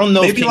like I don't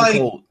know. Maybe if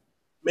King Cold.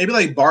 Maybe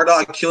like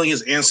Bardock killing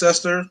his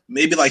ancestor.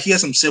 Maybe like he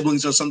has some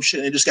siblings or some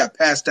shit and it just got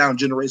passed down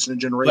generation to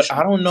generation. But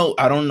I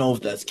don't know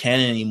if that's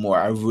canon anymore.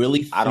 I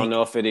don't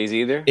know if it is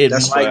either. It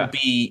might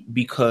be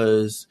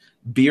because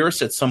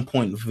Beerus at some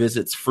point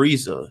visits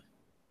Frieza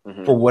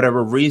for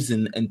whatever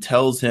reason and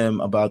tells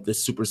him about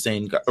this Super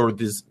Saiyan or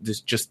this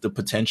just the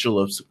potential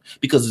of,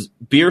 because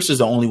Beerus is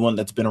the only one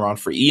that's been around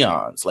for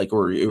eons, like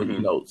you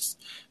know,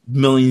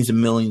 millions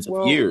and millions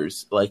of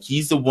years. Like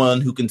he's the one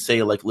who can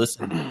say like,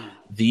 listen.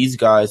 These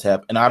guys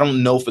have, and I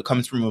don't know if it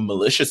comes from a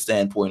malicious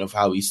standpoint of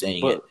how he's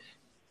saying it.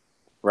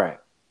 Right.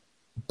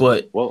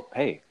 But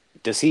hey,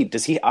 does he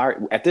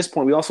at this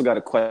point we also got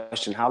a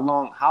question, how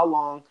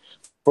long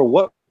for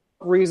what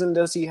reason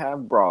does he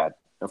have Broad?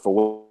 And for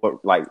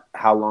what like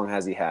how long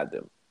has he had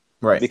them?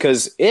 Right.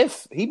 Because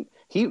if he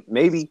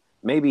maybe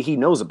he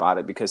knows about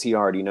it because he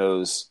already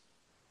knows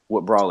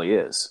what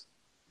Broly is.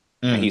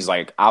 And he's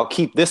like, I'll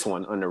keep this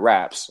one under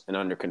wraps and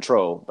under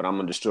control, but I'm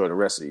gonna destroy the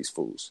rest of these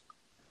fools.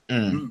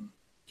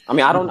 I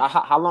mean, I don't know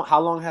how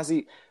long has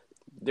he?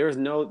 There's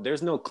no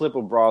clip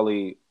of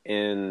Broly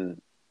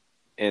in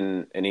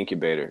an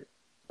incubator.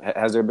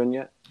 Has there been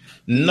yet?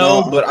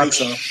 No, but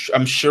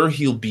I'm sure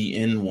he'll be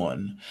in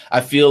one.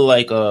 I feel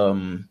like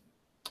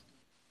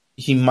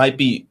he might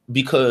be,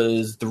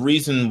 because the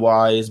reason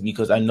why is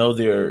because I know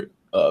they're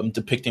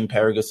depicting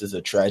Paragus as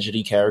a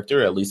tragedy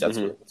character. At least that's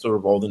sort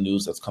of all the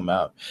news that's come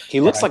out. He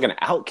looks like an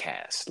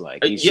outcast.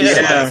 Like he's you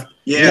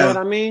know what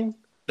I mean?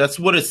 That's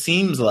what it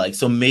seems like.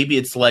 So maybe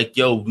it's like,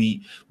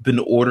 we've been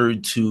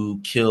ordered to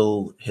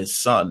kill his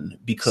son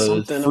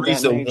because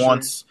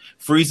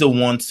Frieza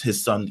wants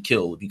his son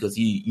killed because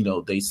he, you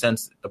know, they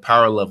sense the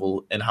power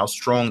level and how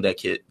strong that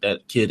kid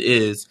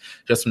is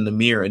just from the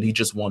mirror, and he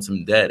just wants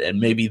him dead. And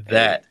maybe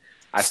that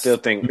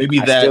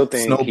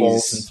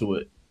snowballs into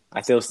it.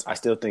 I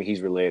still think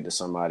he's related to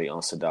somebody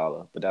on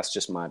Sadala, but that's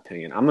just my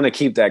opinion. I'm gonna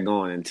keep that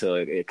going until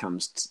it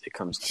comes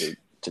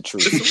to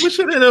truth.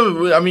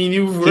 I mean,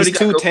 he's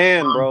too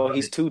tan, bro.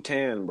 He's too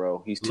tan,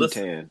 bro. He's too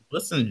tan.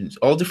 Listen,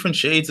 all different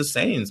shades of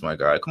Saiyans, my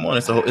guy. Come on,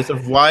 it's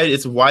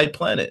a wide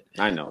planet.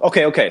 I know.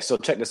 Okay. So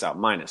check this out.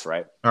 Minus,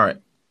 right? All right.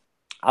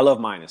 I love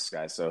Minus,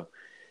 guys. So,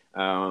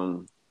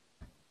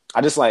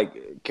 I just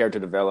like character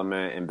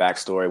development and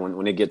backstory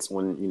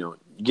when you know,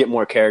 you get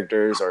more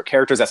characters or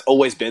characters that's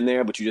always been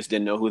there, but you just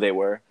didn't know who they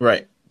were.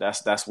 Right.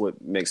 That's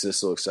what makes this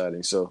so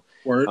exciting. So,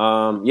 Word.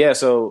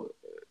 So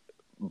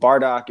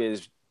Bardock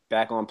is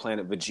back on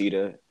planet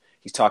Vegeta.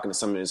 He's talking to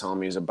some of his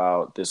homies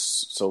about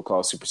this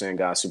so-called Super Saiyan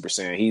God, Super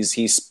Saiyan.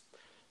 He's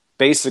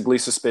basically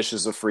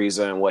suspicious of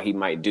Frieza and what he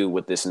might do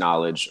with this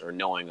knowledge or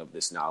knowing of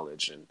this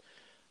knowledge.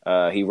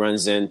 And he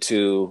runs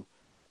into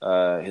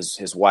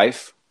his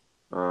wife,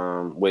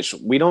 which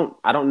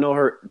I don't know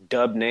her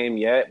dub name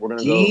yet. We're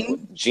gonna go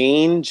with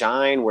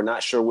Jine. We're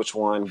not sure which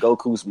one.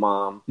 Goku's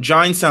mom.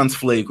 Jine sounds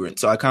flagrant,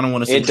 so I kind of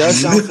want to say it does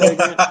sound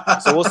flagrant.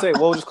 So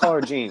we'll just call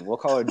her Jean. We'll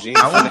call her Jean.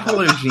 I want to call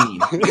her Jean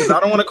because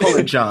I don't want to call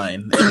her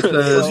Jine.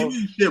 Because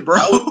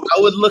I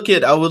would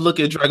look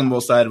at Dragon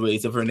Ball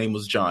sideways if her name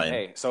was Jine.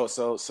 Hey,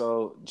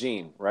 so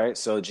Jean, right?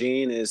 So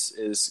Jean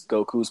is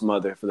Goku's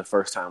mother. For the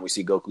first time, we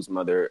see Goku's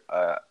mother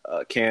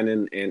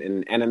canon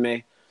in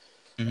anime.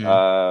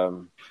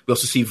 Mm-hmm. We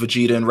also see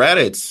Vegeta and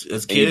Raditz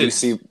as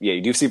kids.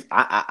 You do see.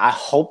 I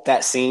hope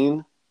that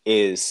scene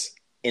is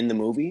in the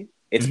movie.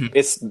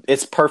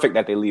 It's perfect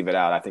that they leave it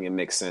out. I think it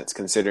makes sense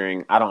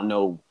considering I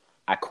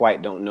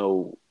quite don't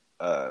know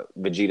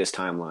Vegeta's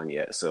timeline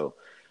yet. So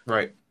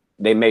right.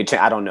 they may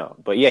I don't know,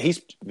 but yeah,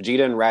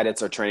 Vegeta and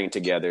Raditz are training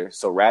together.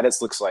 So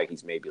Raditz looks like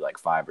he's maybe like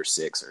 5 or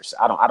 6 or so.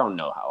 I don't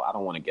know how. I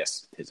don't want to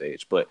guess his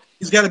age, but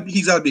he's got to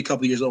be a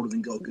couple years older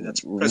than Goku.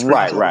 That's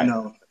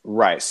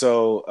right.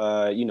 So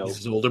he's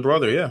his older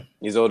brother. Yeah,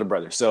 his older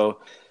brother. So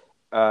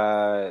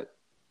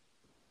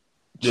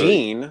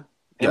Gene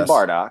and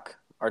Bardock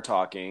are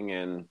talking,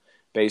 and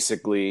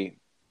basically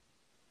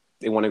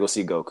they want to go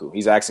see Goku.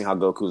 He's asking how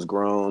Goku's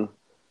grown.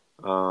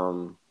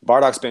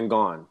 Bardock's been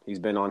gone. He's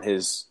been on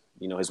his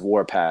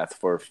war path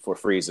for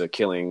Frieza,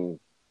 killing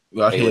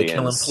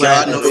aliens.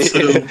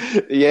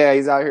 Yeah,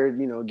 he's out here,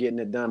 getting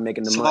it done,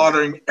 making the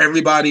slaughtering money.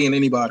 Everybody and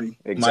anybody.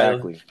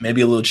 Exactly.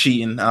 Maybe a little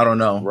cheating. I don't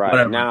know. Right.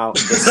 Whatever. Now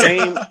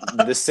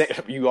the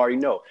same. You already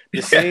know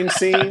the same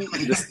scene.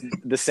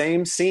 The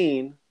same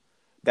scene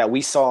that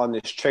we saw in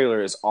this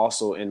trailer is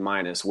also in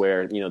Minus,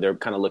 where they're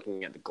kind of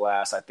looking at the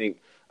glass. I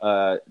think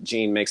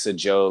Gene makes a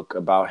joke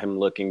about him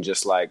looking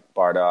just like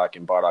Bardock,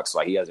 and Bardock's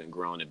like he hasn't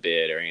grown a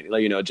bit or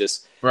anything,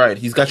 just right.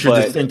 He's got your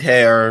distinct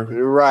hair.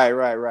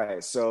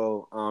 Right.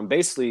 So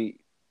basically,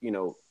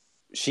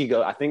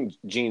 I think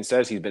Gene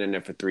says he's been in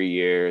there for 3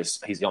 years.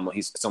 It's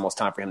almost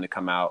time for him to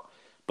come out.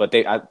 But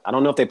I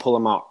don't know if they pull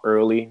him out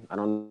early. I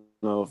don't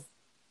know if.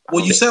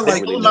 Well, you said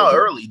pull him out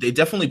early. They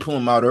definitely pull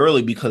him out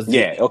early because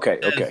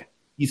okay.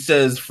 He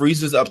says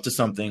Frieza's up to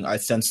something. I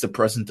sense the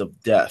presence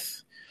of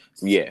death.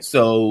 Yeah.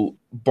 So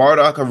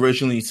Bardock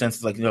originally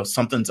sensed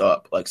something's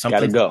up, like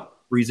something's gotta go.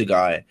 Frieza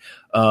guy.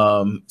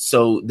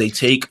 So they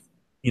take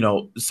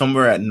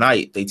somewhere at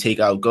night they take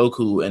out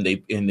Goku and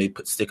they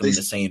stick him in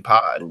the same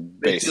pod.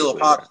 They steal a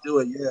pod to do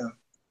it. Yeah.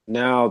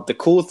 Now the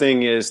cool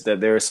thing is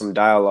that there is some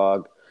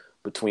dialogue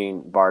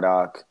between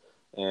Bardock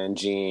and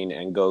Gene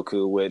and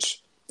Goku,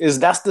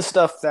 that's the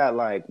stuff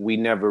that we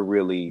never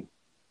really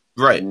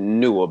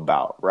knew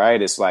about,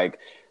 right? It's like,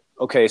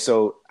 okay,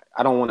 so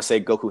I don't want to say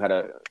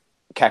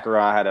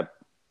Kakarot had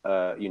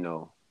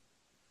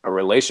a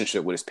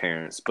relationship with his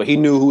parents, but he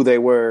knew who they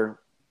were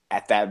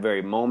at that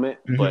very moment,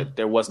 but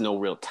there was no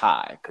real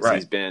tie because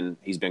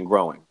he's been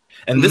growing.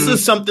 And this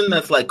is something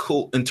that's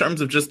cool in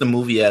terms of just the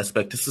movie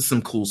aspect. This is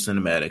some cool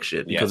cinematic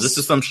shit because this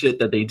is some shit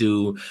that they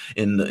do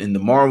in the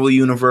Marvel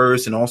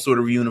universe and all sort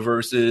of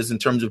universes in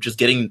terms of just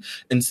taking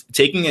an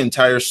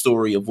entire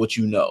story of what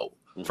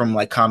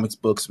from comics,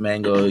 books,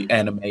 manga,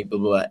 anime, blah,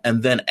 blah,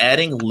 and then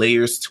adding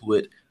layers to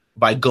it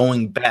by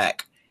going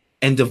back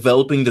and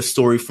developing the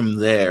story from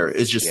there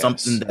is just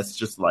something that's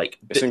just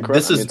it's incredible.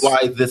 This is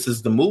why this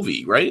is the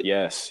movie, right?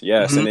 Yes.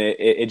 And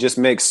it just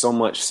makes so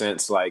much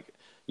sense.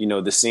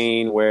 The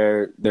scene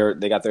where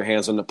they got their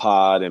hands on the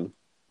pod and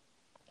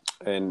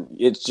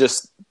it's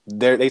just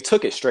they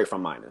took it straight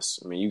from Minus.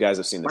 I mean, you guys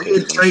have seen the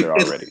pictures I'm sure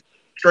already.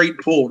 Straight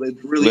pulled.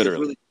 It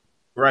really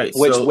right.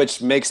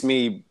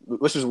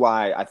 Which is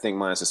why I think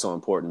Minus is so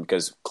important,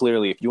 because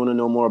clearly if you want to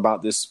know more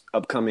about this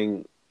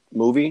upcoming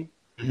movie,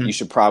 you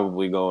should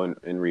probably go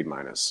and read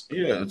Minus.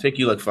 Yeah, it'll take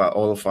you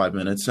all of 5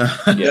 minutes.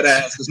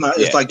 It's not.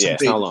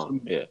 It's not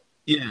long. Yeah.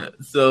 Yeah.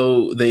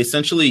 So he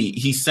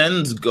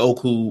sends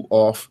Goku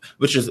off,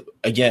 which is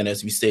again,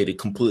 as we stated,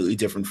 completely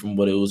different from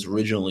what it was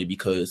originally,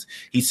 because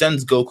he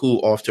sends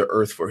Goku off to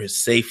Earth for his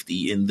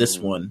safety in this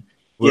one.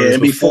 Yeah,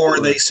 and before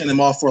they send him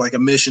off for a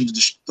mission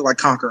to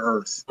conquer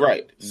Earth.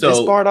 Right. So this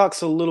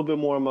Bardock's a little bit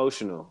more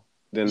emotional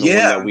than the one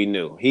that we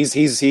knew. He's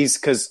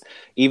because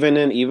even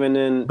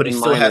in but he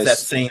still has that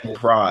same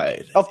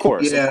pride. Of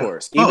course.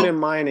 Even in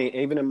mine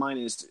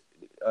is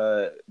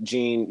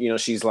Gene.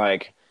 She's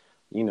like,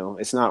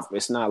 it's not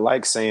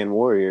like Saiyan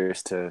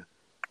warriors to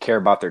care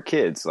about their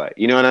kids.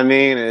 You know what I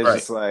mean? And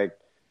it's just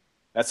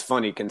that's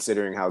funny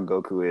considering how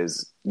Goku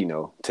is,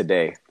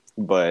 today.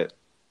 But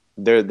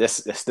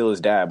this still his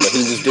dad. But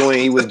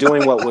he was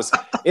doing what was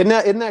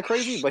isn't that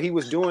crazy? But he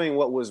was doing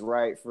what was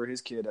right for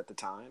his kid at the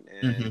time,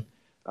 and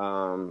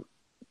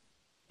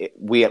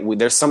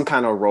there's some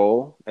kind of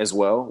role as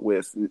well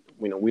with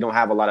we don't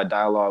have a lot of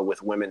dialogue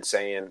with women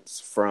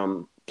Saiyans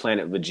from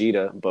Planet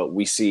Vegeta, but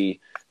we see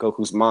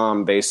Goku's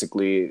mom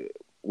basically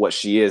what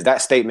she is.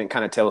 That statement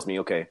kind of tells me,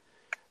 okay,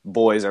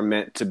 boys are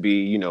meant to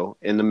be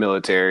in the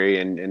military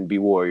and be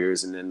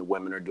warriors, and then the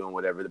women are doing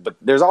whatever. But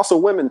there's also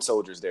women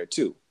soldiers there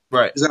too.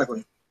 Right.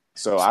 Exactly.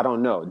 So I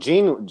don't know.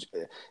 Gene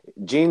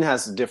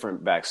has a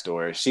different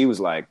backstory. She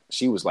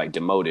was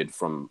demoted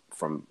from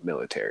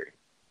military.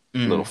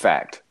 Little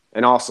fact.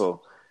 And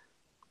also,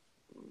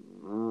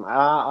 I'm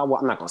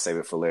not gonna save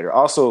it for later.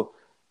 Also,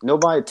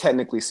 nobody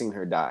technically seen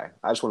her die.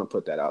 I just want to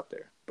put that out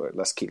there. But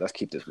let's keep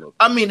this moving.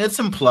 I mean, it's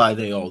implied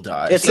they all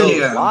died. It's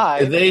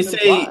implied. They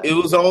say it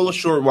was all a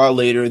short while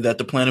later that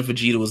the planet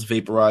Vegeta was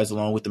vaporized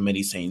along with the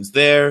many Saiyans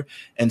there,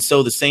 and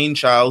so the Saiyan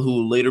child, who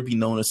will later be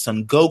known as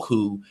Son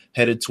Goku,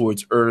 headed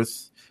towards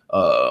Earth.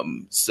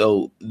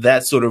 So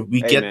that sort of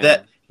we get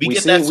that. We've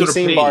seen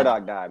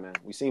Bardock die, man.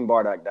 We've seen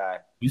Bardock die.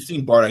 We've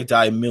seen Bardock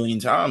die a million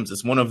times.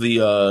 It's one of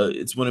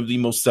the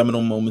most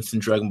seminal moments in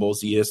Dragon Ball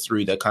Z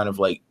history. That kind of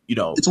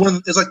it's one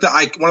of the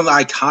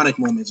iconic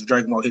moments of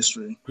Dragon Ball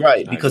history.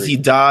 Right, because he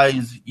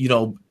dies,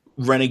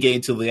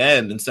 renegade till the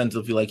end, and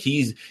essentially like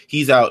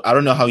he's out. I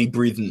don't know how he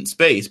breathes in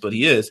space, but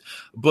he is.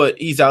 But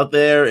he's out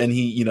there, and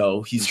he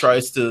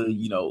tries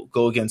to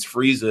go against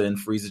Frieza, and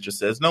Frieza just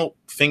says no,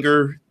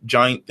 finger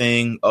giant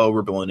thing. Oh,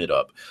 we're blowing it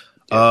up.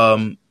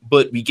 Yeah.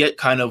 But we get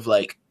kind of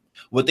like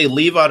what they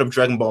leave out of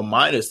Dragon Ball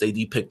Minus, they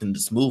depict in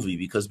this movie,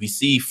 because we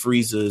see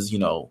Frieza's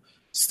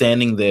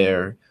standing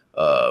there,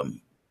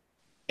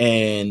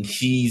 and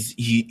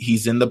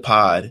he's in the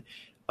pod.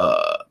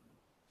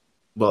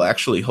 Well,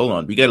 actually, hold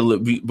on.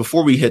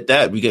 Before we hit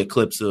that, we get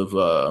clips of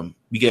little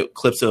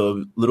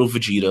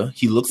Vegeta.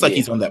 He looks like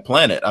he's on that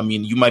planet. I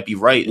mean, you might be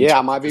right. Yeah,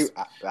 I might be.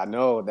 I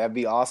know that'd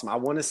be awesome. I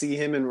want to see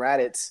him and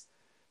Raditz.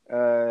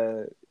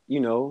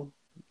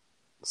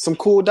 Some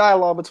cool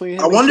dialogue between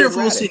him. I wonder if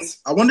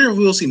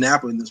we'll see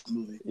Nappa in this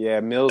movie.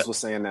 Yeah, Mills was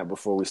saying that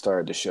before we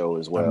started the show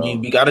as well. I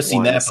mean, we got to see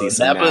Nappa.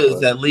 Nappa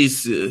is at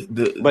least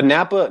But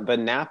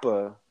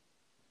Nappa.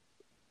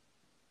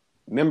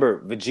 Remember,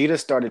 Vegeta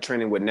started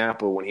training with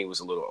Nappa when he was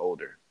a little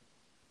older.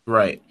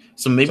 Right.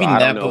 So maybe Nappa. I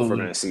don't know if we're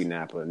going to see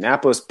Nappa.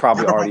 Nappa's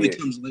probably already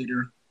comes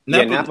later.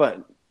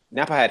 Nappa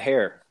had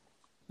hair.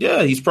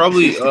 Yeah, he's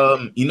probably.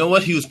 You know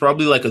what? He was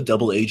probably like a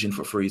double agent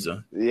for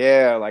Frieza.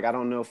 Yeah, like I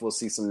don't know if we'll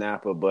see some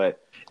Nappa, but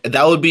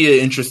that would be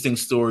an interesting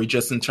story,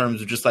 just in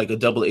terms of just like a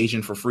double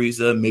agent for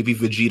Frieza. Maybe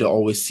Vegeta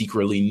always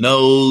secretly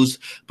knows,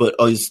 but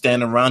is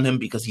standing around him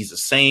because he's a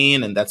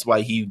Saiyan, and that's why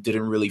he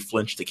didn't really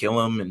flinch to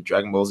kill him in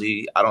Dragon Ball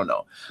Z. I don't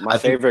know. My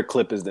favorite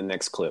clip is the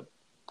next clip.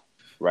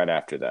 Right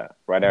after that,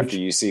 after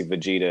you see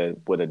Vegeta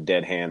with a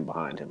dead hand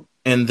behind him,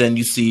 and then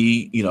you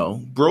see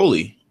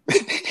Broly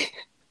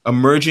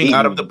emerging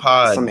out of the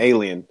pod, some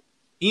alien.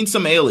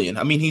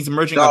 I mean, he's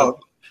emerging out of.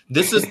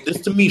 This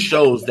to me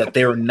shows that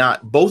they're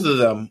not. Both of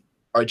them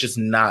are just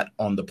not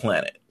on the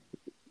planet.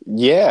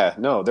 Yeah,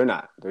 no, they're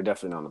not. They're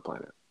definitely not on the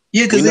planet.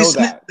 Yeah, because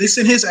they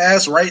sent his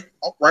ass right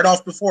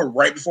before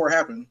it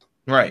happened.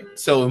 Right.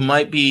 So it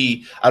might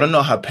be. I don't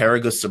know how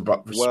Paragus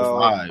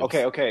survived.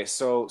 Okay.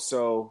 So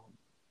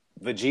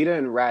Vegeta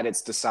and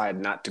Raditz decide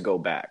not to go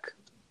back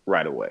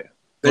right away.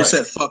 They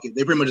said fuck it.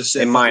 They pretty much just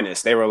said. In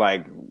Minus, they were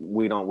like,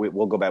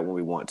 we'll go back when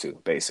we want to.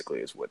 Basically,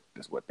 is what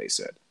they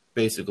said.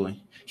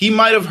 Basically, he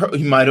might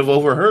have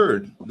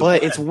overheard.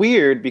 But it's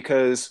weird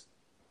because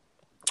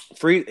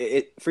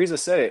Frieza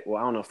said it. Well,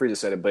 I don't know if Frieza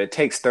said it, but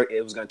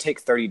it was going to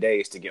take 30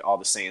 days to get all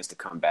the Saiyans to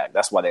come back.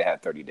 That's why they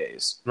had 30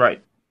 days.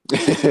 Right.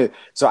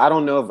 So I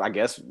don't know if, I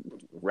guess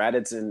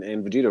Raditz and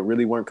Vegeta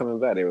really weren't coming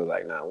back. They were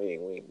like, nah,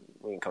 we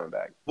ain't coming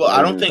back. Well,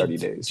 I don't think. 30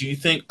 days. Do you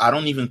think? I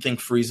don't even think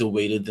Frieza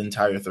waited the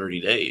entire 30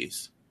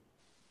 days.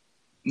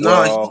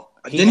 No,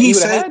 didn't he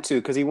say had to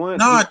because he wanted?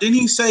 No, didn't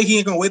he say he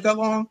ain't gonna wait that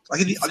long?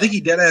 Like I think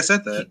he dead ass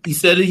said that. He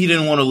said that he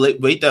didn't want to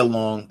wait that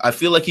long. I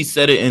feel like he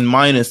said it in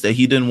Minus that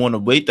he didn't want to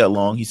wait that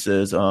long. He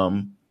says,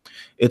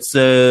 it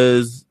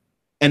says,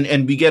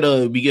 and we get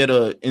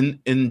a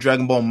in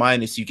Dragon Ball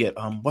Minus you get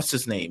what's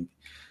his name?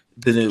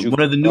 One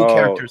of the new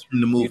characters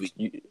from the movie.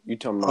 You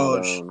talking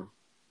about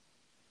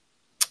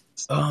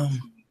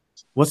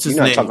what's his name?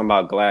 You're not talking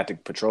about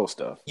Galactic Patrol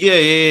stuff.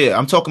 Yeah.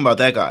 I'm talking about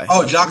that guy.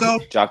 Oh, Jocko.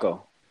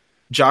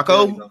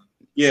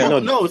 Yeah.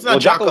 No, it's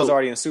not. Jocko was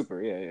already in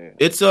Super. Yeah.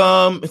 It's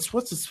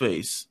what's his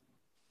face?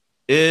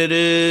 It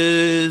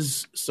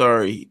is.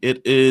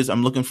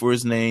 I'm looking for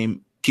his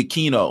name.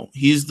 Kikino.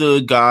 He's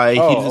the guy.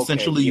 He's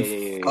essentially.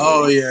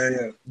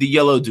 Yeah. The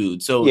yellow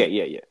dude. So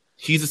yeah.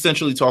 He's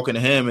essentially talking to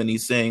him, and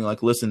he's saying,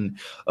 like, listen,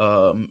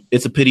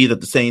 it's a pity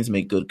that the Saiyans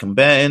make good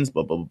combatants,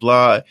 blah, blah, blah,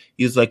 blah.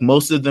 He's like,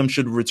 most of them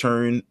should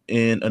return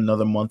in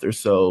another month or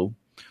so,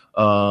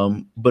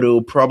 but it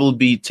will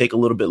probably take a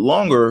little bit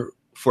longer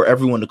for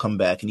everyone to come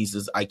back. And he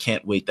says, I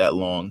can't wait that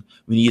long.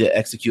 We need to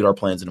execute our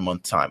plans in a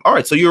month's time. All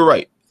right, so you're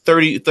right.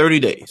 30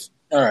 days.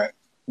 All right.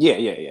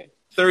 Yeah.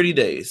 30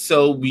 days.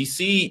 So we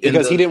see...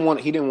 Because he didn't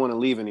want to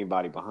leave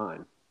anybody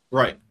behind.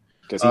 Right.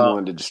 Because he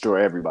wanted to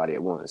destroy everybody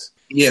at once.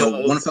 Yeah,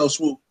 so, one fell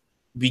swoop.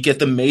 We get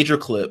the major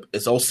clip.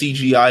 It's all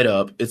CGI'd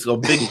up. It's a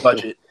big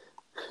budget.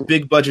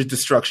 Big budget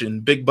destruction.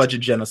 Big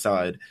budget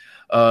genocide.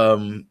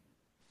 Frieza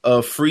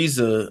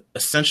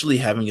essentially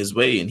having his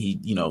way, and he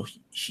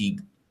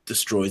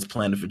destroys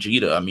Planet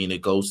Vegeta. I mean,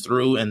 it goes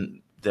through,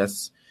 and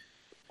that's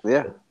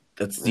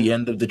the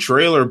end of the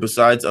trailer.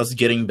 Besides us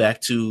getting back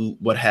to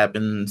what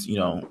happens,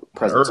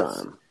 present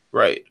time,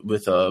 right,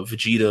 with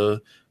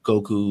Vegeta,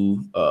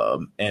 Goku,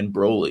 and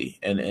Broly,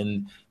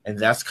 and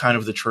that's kind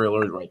of the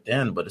trailer right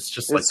then. But it's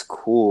just it's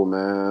cool,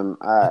 man.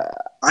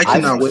 I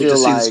cannot wait to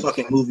see this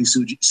fucking movie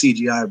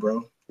CGI,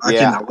 bro. I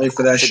cannot wait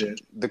for that shit.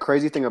 The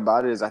crazy thing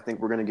about it is I think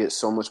we're going to get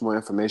so much more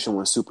information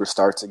when Super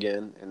starts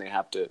again, and they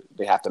have to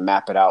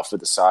map it out for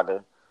the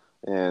saga.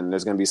 And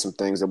there's going to be some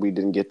things that we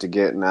didn't get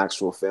in the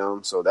actual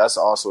film. So that's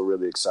also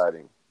really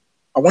exciting.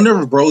 I wonder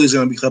if Broly's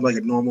going to become like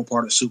a normal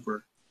part of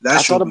Super.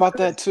 I thought about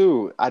that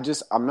too.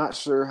 I'm not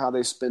sure how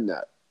they spin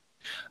that.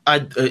 I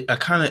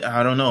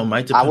don't know. It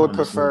might depend. I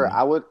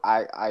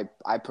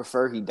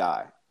prefer he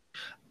die.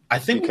 I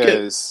think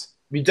because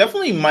we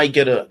definitely might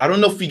get I don't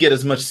know if we get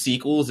as much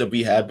sequels that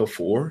we had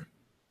before,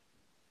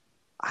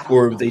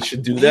 or they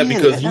should do that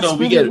because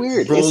we get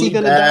weird. Broly is he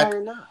gonna back. die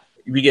or not?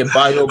 We get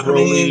Bio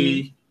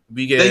Broly.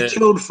 They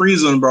killed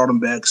Frieza and brought him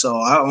back, so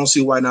I don't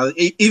see why now.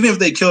 Even if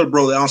they killed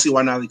Broly, I don't see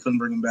why now they couldn't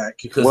bring him back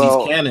because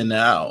he's canon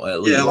now.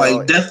 At least, yeah,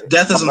 like death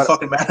doesn't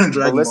fucking matter in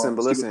Dragon Ball.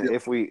 But listen,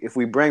 if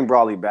we bring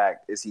Broly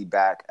back, is he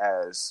back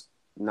as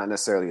not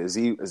necessarily a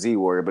Z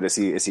warrior, but is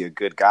he a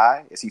good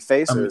guy? Is he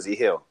face or is he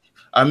heel?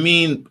 I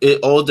mean, it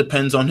all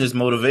depends on his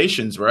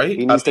motivations, right?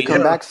 He needs to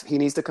come back. He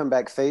needs to come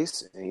back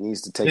face, and he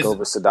needs to take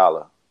over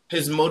Sadala.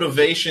 His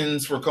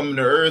motivations for coming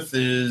to Earth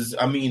is,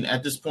 I mean,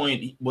 at this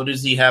point, what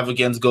does he have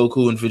against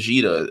Goku and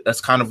Vegeta? That's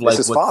kind of like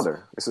his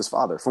father. It's his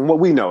father. From what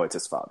we know, it's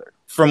his father.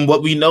 From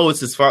what we know, it's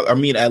his father. I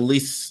mean, at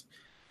least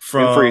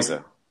from and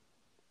Frieza,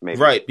 maybe.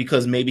 Right?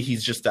 Because maybe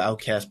he's just the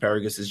outcast.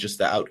 Paragus is just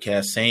the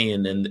outcast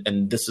Saiyan,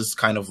 and this is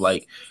kind of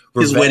like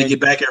his way to get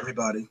back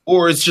everybody.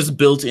 Or it's just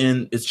built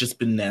in. It's just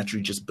been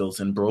naturally just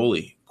built in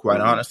Broly. Quite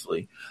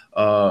honestly,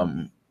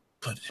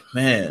 but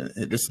man,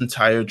 this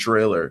entire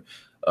trailer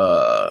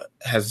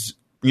has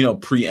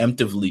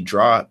preemptively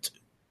dropped,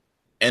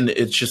 and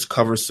it just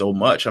covers so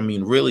much. I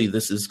mean, really,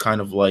 this is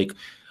kind of like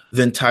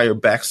the entire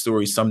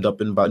backstory summed up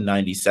in about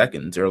 90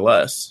 seconds or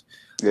less.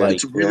 Yeah, like,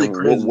 it's really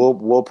crazy.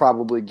 We'll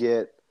probably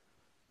get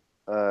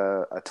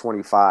a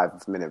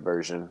 25-minute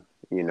version,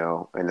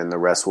 and then the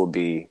rest will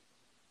be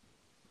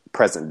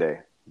present day.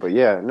 But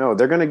yeah, no,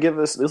 they're gonna give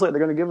us. It's like they're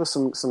gonna give us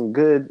some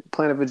good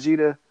Planet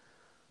Vegeta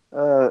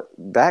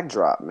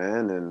backdrop,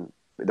 man, and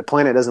the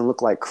planet doesn't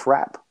look like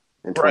crap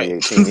in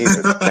 2018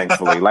 either,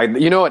 thankfully. Like,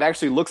 it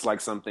actually looks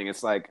like something.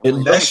 It's like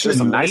there's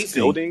some nice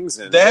buildings,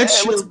 and that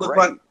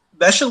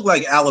should look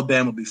like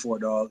Alabama before,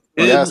 dog.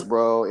 Yes,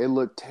 bro. It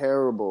looked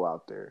terrible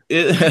out there.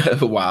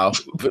 Wow.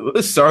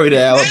 Sorry to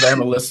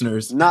Alabama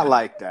listeners. Not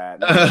like that.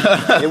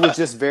 It was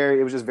just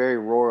very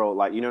rural.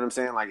 Like, you know what I'm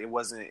saying? Like, it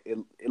wasn't.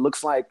 It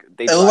looks like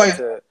they tried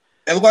to.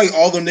 It looked like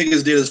all the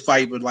niggas did is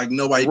fight, but like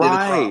nobody did a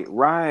crop.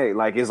 Right.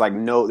 Like it's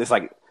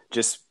like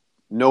just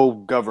no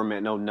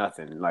government, no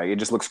nothing. Like it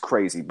just looks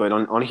crazy. But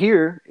on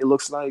here, it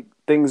looks like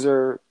things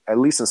are at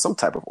least in some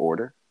type of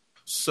order.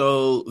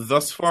 So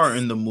thus far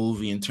in the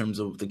movie, in terms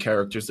of the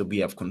characters that we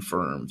have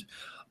confirmed,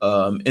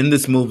 in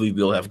this movie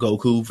we'll have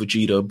Goku,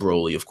 Vegeta,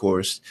 Broly, of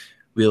course.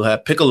 We'll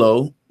have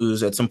Piccolo,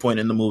 who's at some point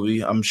in the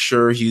movie. I'm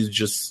sure he's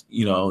just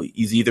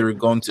he's either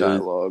going to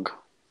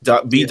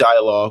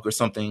dialogue or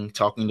something,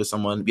 talking to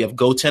someone. We have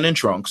Goten and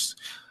Trunks.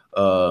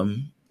 We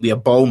have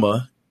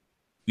Bulma.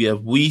 We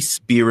have Whis,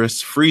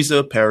 Beerus,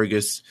 Frieza,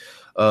 Paragus.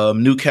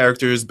 New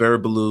characters: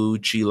 Baraboo,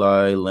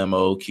 Chilai,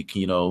 Lemo,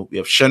 Kikino. We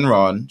have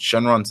Shenron.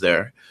 Shenron's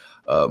there.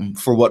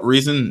 For what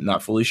reason?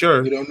 Not fully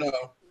sure. We don't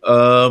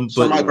know.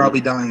 Somebody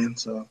probably dying.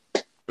 So,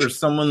 or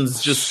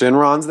someone's just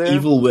Shenron's there.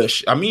 Evil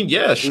wish. I mean,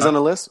 yeah, he's on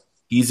the list.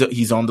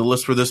 He's on the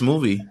list for this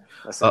movie.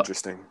 That's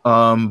interesting.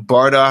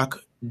 Bardock,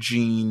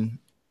 Gene,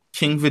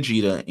 King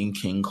Vegeta, and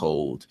King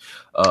Cold.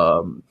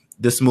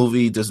 This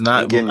movie does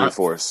not Ginyu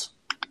Force.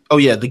 Oh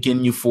yeah, the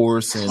Ginyu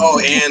Force and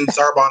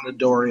Zarbon and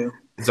Dodoria.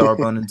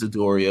 Zarbon and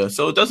Dodoria.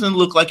 So it doesn't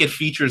look like it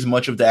features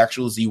much of the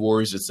actual Z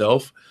Warriors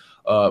itself.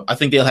 I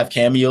think they'll have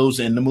cameos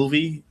in the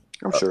movie.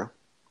 I'm sure.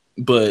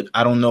 But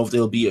I don't know if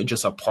they'll be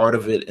just a part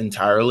of it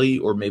entirely,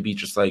 or maybe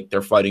just like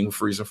they're fighting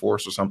Frieza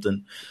Force or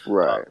something.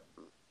 Right.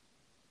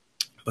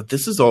 But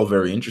this is all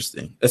very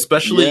interesting,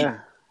 especially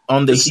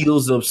on the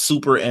heels of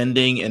Super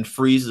ending and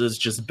Frieza's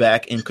just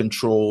back in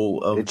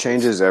control of. It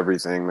changes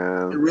everything,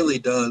 man. It really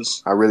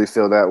does. I really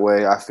feel that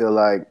way. I feel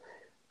like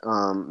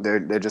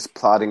they're just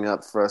plotting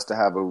up for us to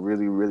have a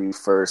really, really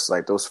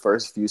those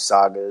first few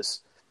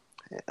sagas.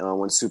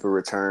 When Super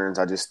returns,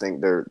 I just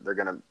think they're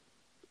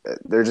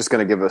just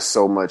gonna give us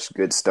so much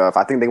good stuff.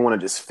 I think they want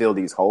to just fill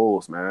these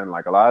holes, man.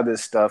 Like a lot of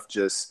this stuff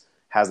just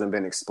hasn't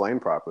been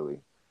explained properly.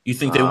 You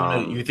think they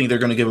want to? You think they're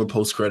gonna give a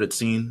post-credit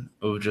scene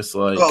of just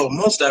like? Oh,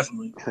 most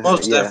definitely,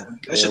 definitely.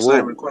 That's just not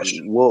even a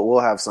question. We'll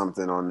have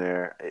something on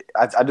there.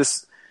 I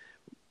just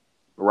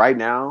right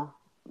now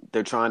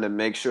they're trying to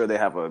make sure they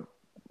have a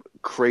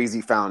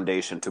crazy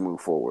foundation to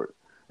move forward,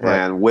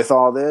 and with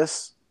all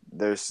this.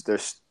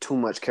 There's too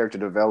much character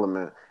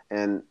development,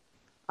 and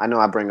I know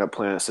I bring up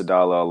Planet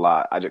Sadala a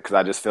lot because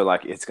I just feel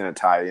like it's going to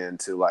tie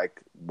into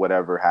like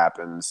whatever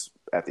happens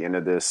at the end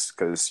of this,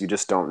 because you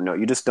just don't know.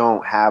 You just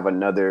don't have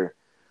another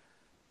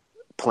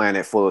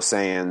planet full of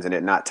Saiyans and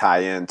it not tie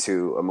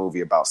into a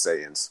movie about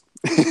Saiyans.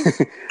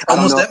 I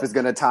don't know if it's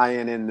going to tie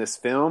in this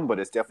film, but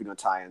it's definitely going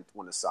to tie in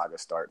when the saga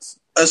starts.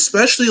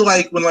 Especially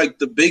like when like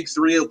the big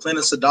three of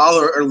Planet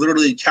Sadala are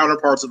literally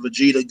counterparts of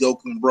Vegeta,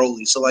 Goku, and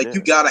Broly. So like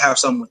you got to have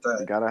something with that.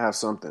 You got to have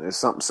something. It's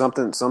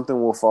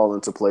something will fall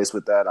into place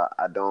with that.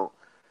 I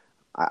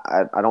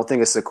don't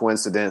think it's a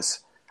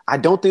coincidence. I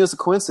don't think it's a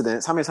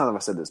coincidence. How many times have I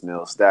said this,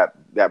 Mills? That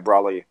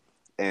Broly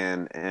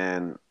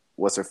and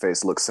what's her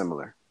face look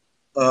similar.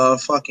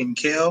 Fucking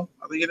Kale,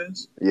 I think it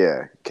is.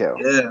 Yeah, Kale.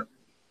 Yeah.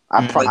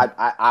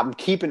 I am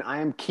keeping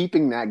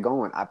that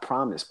going. I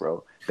promise,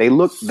 bro. They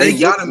look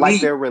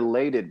like they're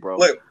related, bro.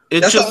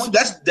 That's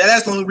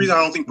the only reason I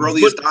don't think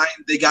Broly is dying.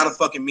 They gotta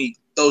fucking meet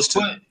those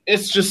two.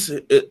 It's just,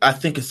 I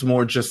think it's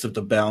more just of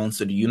the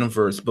balance of the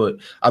universe. But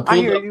I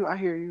hear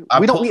you.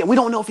 We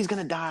don't know if he's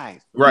gonna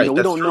die. Right.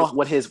 We don't know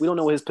what his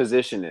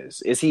position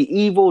is. Is he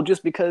evil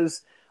just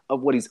because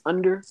of what he's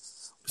under,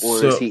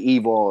 or is he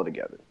evil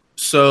altogether?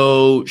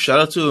 So shout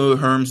out to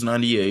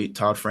Herms98,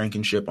 Todd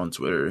Frankenship on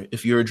Twitter.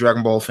 If you're a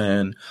Dragon Ball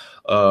fan,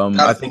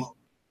 I think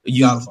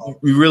you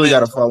really got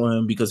to follow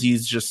him because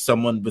he's just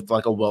someone with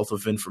like a wealth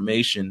of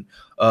information.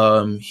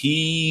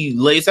 He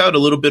lays out a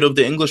little bit of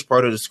the English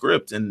part of the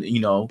script, and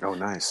oh,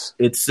 nice.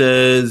 It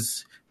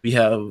says we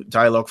have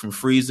dialogue from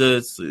Frieza.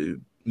 It's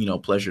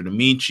pleasure to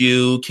meet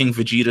you. King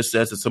Vegeta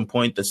says at some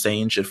point the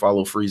Saiyan should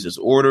follow Frieza's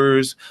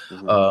orders.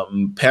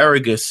 Mm-hmm.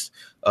 Paragus,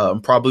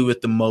 probably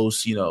with the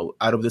most,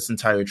 out of this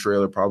entire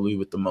trailer, probably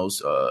with the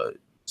most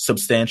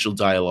substantial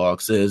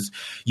dialogue, says,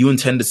 "You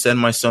intend to send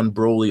my son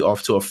Broly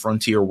off to a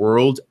frontier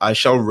world? I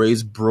shall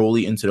raise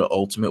Broly into the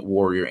ultimate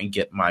warrior and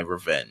get my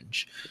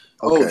revenge."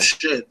 Okay. Oh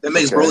shit! That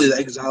makes Broly the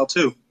exile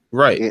too.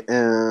 Right.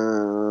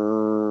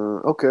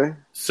 Okay.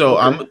 So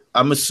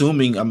I'm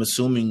assuming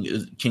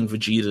King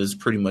Vegeta is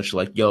pretty much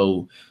like,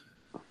 yo,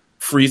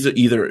 Frieza,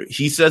 either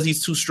he says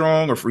he's too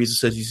strong or Frieza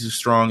says he's too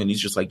strong and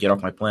he's just like, get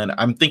off my planet.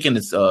 I'm thinking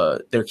it's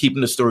they're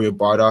keeping the story of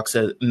Bardock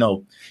says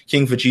no,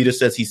 King Vegeta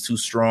says he's too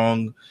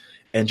strong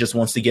and just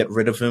wants to get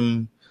rid of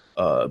him.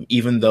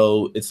 Even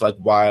though it's like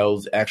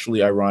wild,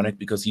 actually ironic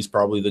because he's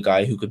probably the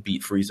guy who could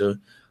beat Frieza.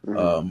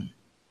 Mm-hmm.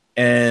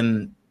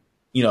 And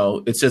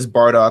it says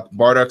Bardock.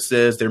 Bardock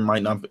says there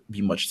might not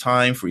be much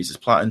time. Frieza's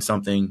plotting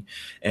something.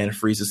 And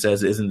Frieza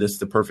says, isn't this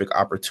the perfect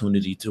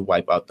opportunity to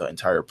wipe out the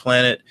entire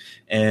planet?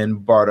 And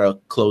Bardock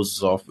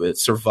closes off with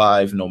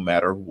survive no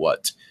matter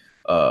what.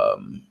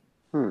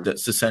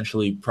 That's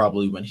essentially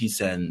probably when he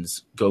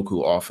sends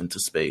Goku off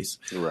into space.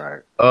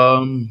 Right.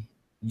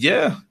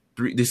 Yeah.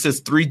 This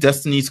says 3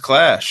 destinies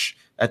clash.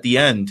 At the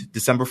end,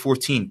 December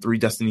 14th, 3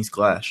 destinies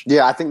clash.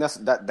 Yeah, I think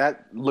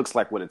that looks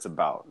like what it's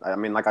about. I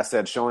mean, like I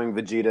said, showing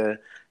Vegeta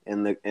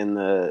in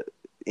the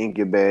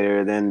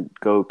incubator, then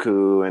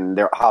Goku, and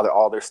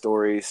all their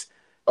stories.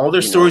 All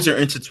their stories are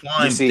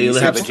intertwined.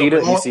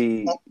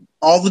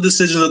 All the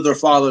decisions of their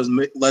fathers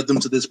led them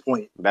to this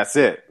point. That's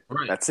it.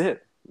 Right. That's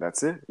it.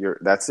 That's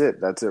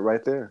it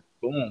right there.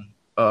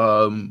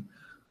 Boom.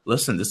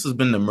 Listen, this has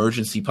been an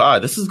emergency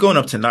pod. This is going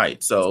up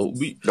tonight, so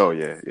we. Oh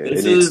yeah,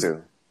 it needs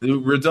to.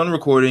 We're done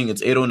recording.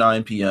 It's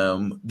 8:09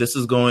 p.m. This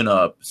is going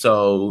up.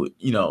 So,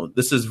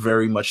 this is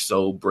very much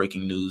so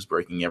breaking news,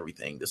 breaking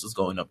everything. This is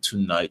going up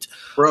tonight.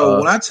 Bro,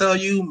 when I tell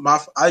you,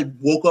 I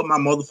woke up my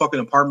motherfucking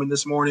apartment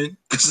this morning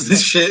because of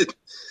this shit.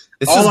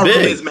 All our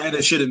roommates mad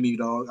as shit at me,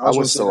 dog. I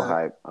was so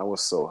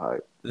hyped.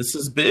 This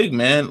is big,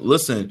 man.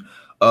 Listen,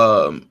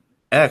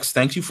 X,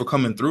 thank you for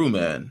coming through,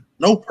 man.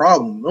 No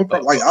problem.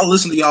 Like, I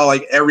listen to y'all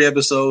like every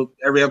episode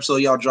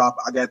y'all drop.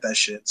 I got that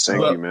shit. So.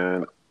 Thank you,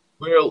 man.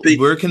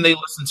 Where can they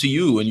listen to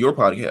you and your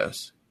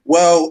podcast?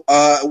 Well,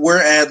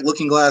 we're at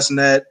Looking Glass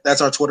Net.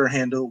 That's our Twitter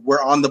handle.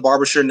 We're on the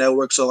Barbershare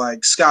Network. So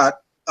like Scott,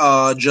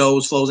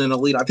 Joe's Flows in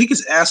Elite. I think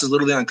his ass is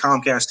literally on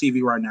Comcast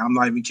TV right now. I'm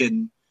not even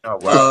kidding. Oh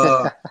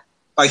wow.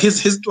 Like his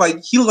he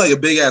look like a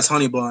big ass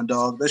honey bun,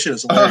 dog. That shit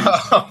is hilarious.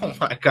 Oh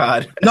my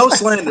god. No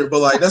slander, but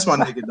like that's my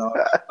nigga, dog.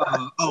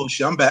 Oh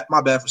shit, I'm bad.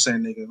 My bad for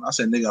saying nigga. I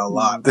said nigga a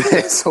lot.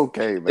 It's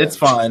okay, man. It's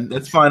fine.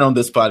 It's fine on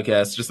this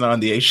podcast, just not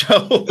on the A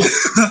Show.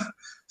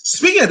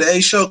 Speaking of the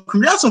A Show,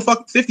 congrats on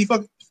 50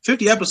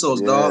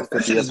 episodes, dog.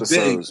 That shit is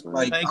big. Man.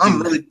 Like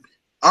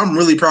I'm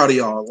really proud of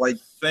y'all. Like,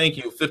 thank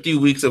you. 50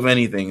 weeks of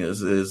anything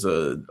is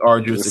a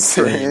arduous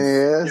experience.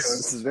 Yes,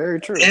 this is very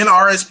true. And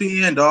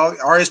RSPN, dog.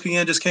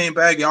 RSPN just came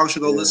back. Y'all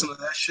should go listen to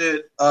that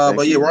shit.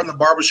 But yeah, we're on the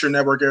Barbershire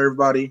Network,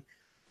 everybody.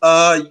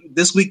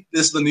 This week,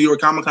 this is the New York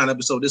Comic Con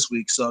episode this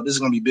week, so this is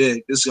gonna be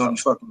big. This is gonna be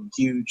fucking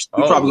huge.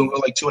 We're probably gonna go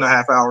like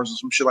 2.5 hours or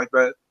some shit like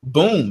that.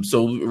 Boom.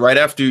 So right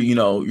after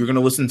you're gonna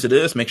listen to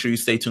this, make sure you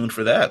stay tuned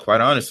for that. Quite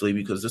honestly,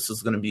 because this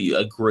is gonna be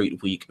a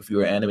great week. If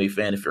you're an anime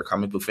fan, if you're a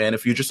comic book fan,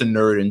 if you're just a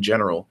nerd in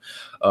general,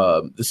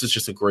 this is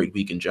just a great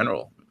week in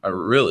general.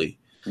 Really.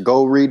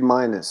 Go read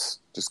Minus.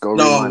 Just go read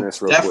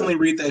Minus real definitely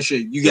quick. Read that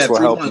shit. You got 3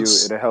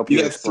 months. It'll help you.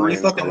 You got 3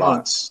 fucking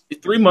months.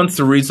 3 months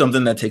to read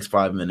something that takes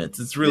 5 minutes.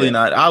 It's really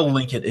not. I'll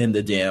link it in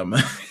the damn. Go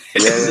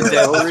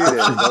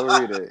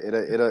read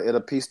it.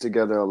 It'll piece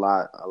together a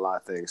lot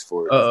of things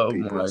for people. Oh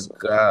my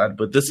god!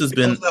 But this has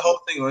been the whole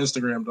thing on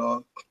Instagram,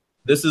 dog.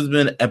 This has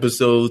been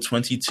episode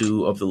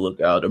 22 of the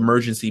Lookout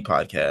Emergency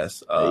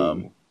Podcast.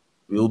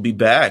 We'll be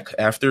back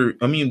after.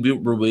 I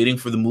mean, we're waiting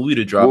for the movie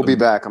to drop. We'll be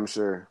back, I'm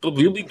sure. But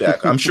we'll be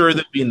back. I'm sure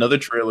there'll be another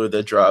trailer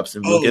that drops,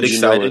 and we'll get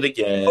excited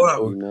again.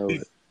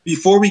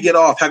 Before we get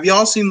off, have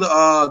y'all seen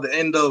the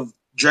end of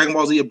Dragon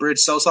Ball Z Abridged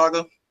Cell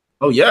Saga?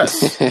 Oh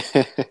yes.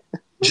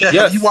 Jeff,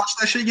 have you watched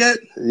that shit yet?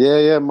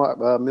 Yeah.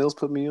 Mills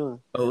put me on.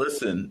 Oh,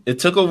 listen, it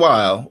took a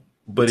while,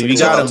 but we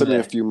got him. It took me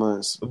a few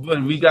months,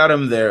 but we got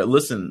him there.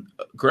 Listen,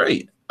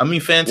 great. I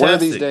mean, fantastic.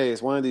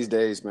 One of these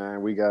days,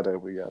 man. We gotta.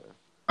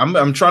 I'm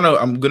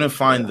gonna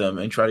find them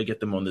and try to get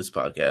them on this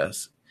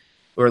podcast.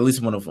 or at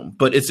least one of them.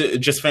 But it's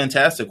just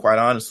fantastic, quite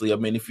honestly. I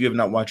mean, if you have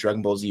not watched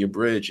Dragon Ball Z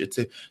Abridged,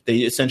 they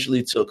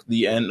essentially took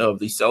the end of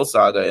the Cell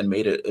Saga and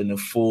made it in a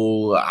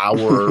full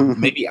hour,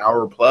 maybe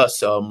hour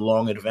plus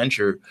long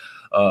adventure.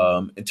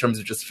 In terms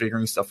of just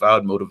figuring stuff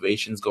out,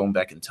 motivations, going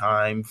back in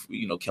time,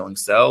 killing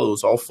Cell. It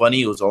was all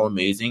funny. It was all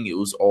amazing. It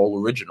was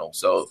all original.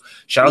 So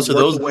shout out to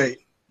those.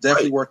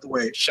 Definitely worth the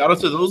wait. Shout out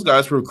to those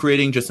guys for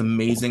creating just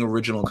amazing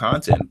original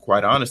content,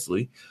 quite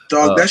honestly.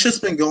 Dog, that shit's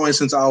been going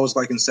since I was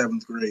like in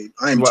 7th grade.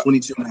 I am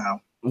 22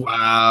 now.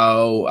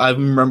 Wow. I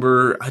don't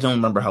remember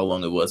how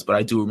long it was, but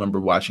I do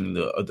remember watching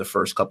the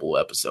first couple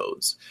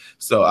episodes.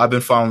 So I've been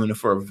following it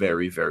for a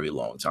very, very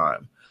long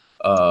time.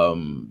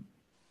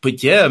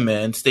 But yeah,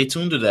 man, stay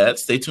tuned to that.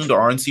 Stay tuned to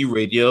RNC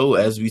Radio.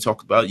 As we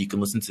talked about, you can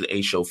listen to the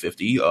A Show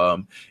 50.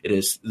 It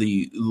is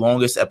the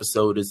longest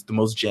episode. It's the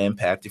most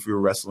jam-packed. If you're a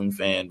wrestling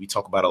fan, we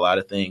talk about a lot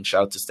of things.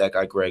 Shout out to Stat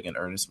Guy Greg and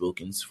Ernest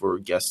Wilkins for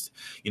guesting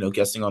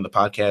on the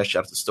podcast.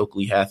 Shout out to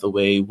Stokely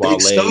Hathaway,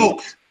 Wale,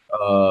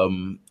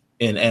 and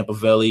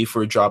Ampavelli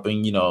for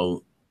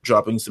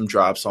dropping some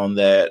drops on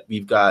that.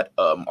 We've got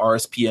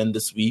RSPN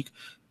this week.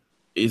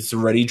 It's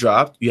already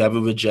dropped. You have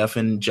it with Jeff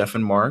and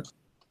Mark.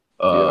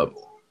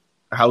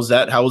 How's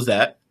that? How was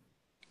that?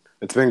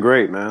 It's been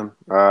great, man.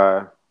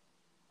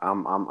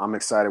 I'm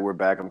excited we're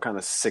back. I'm kind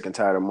of sick and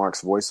tired of Mark's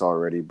voice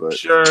already, but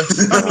sure.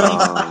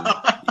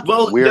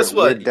 Well, guess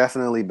what? We're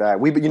definitely back.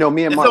 Me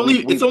and Mark.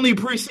 It's only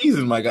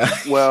preseason, my guy.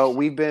 Well,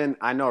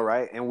 I know,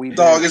 right? And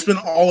it's been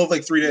all of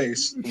like 3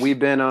 days. We've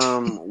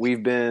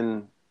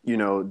been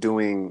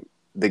doing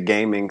the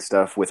gaming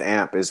stuff with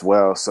Amp as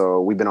well.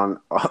 So we've been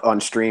on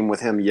stream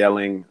with him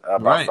yelling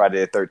about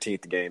Friday the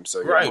 13th game.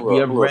 So yeah, we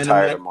have a little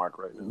tired of Mark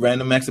right now.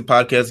 Random Acts of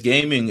Podcast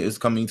Gaming is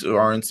coming to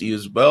RNC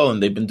as well,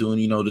 and they've been doing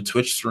the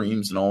Twitch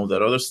streams and all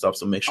that other stuff.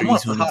 So make sure you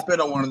hop in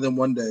on one of them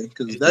one day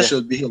because that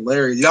should be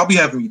hilarious. Y'all be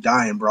having me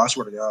dying, bro. I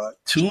swear to God.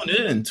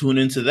 Tune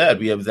into that.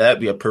 We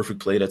have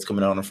Perfect Play that's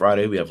coming out on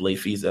Friday. We have Late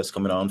Fees that's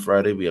coming out on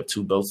Friday. We have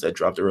Two Belts that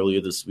dropped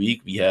earlier this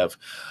week. We have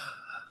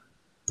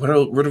what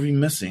are we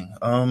missing?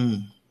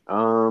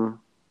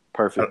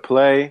 Perfect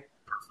Play.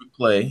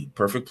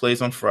 Perfect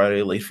Plays on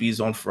Friday. Late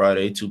Fees on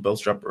Friday. Two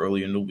Belts drop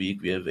earlier in the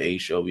week. We have A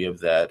Show. We have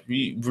that.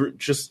 We're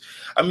just,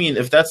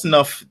 if that's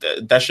enough,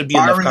 that should be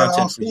enough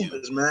content for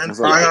you, man.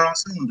 Fire on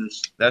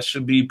cylinders. That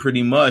should be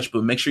pretty much.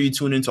 But make sure you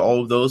tune into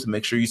all of those.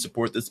 Make sure you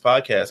support this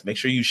podcast. Make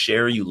sure you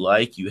share, you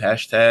like, you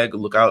hashtag.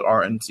 Look out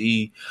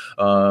RNC.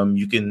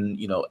 You can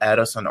add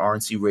us on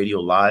RNC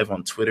Radio Live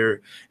on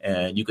Twitter,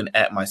 and you can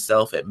add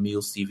myself at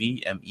Meelz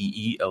TV,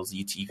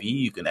 MEELZ TV.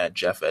 You can add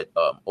Jeff at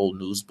Old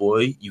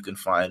Newsboy. You can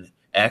find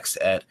X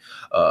at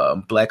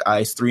Black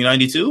Ice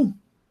 392.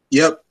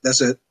 Yep,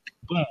 that's it.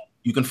 Boom.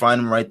 You can find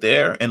them right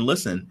there. And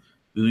listen,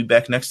 we'll be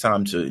back next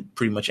time to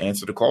pretty much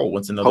answer the call.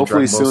 Once another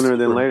hopefully sooner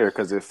than later,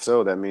 because if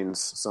so, that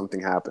means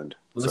something happened.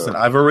 Listen,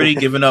 I've already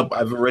given up.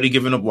 I've already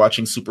given up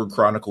watching Super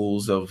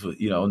Chronicles of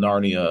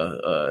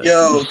Narnia.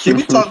 Yo, can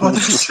we talk about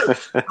this?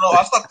 No,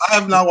 I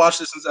have not watched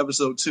this since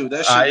episode 2.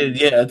 That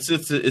shit.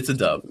 It's a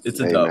dub. It's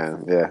a dub.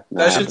 Man, yeah,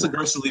 that shit's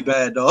aggressively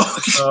bad, dog.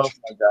 Oh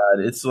my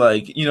god, it's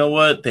like, you know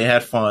what? They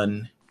had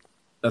fun.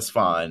 That's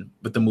fine,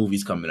 but the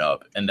movie's coming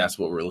up, and that's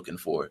what we're looking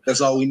for. That's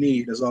all we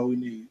need.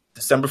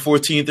 December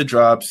 14th it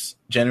drops.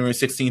 January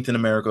 16th in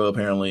America,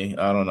 apparently.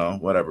 I don't know,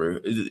 whatever.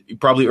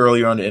 Probably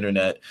earlier on the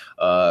internet,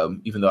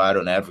 even though I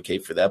don't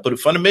advocate for that. But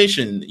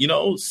Funimation,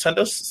 send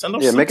us some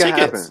make tickets. It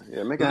happen.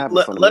 Yeah, make it happen.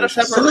 Let us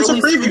have send us a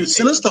preview.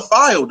 Send us the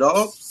file,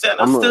 dog.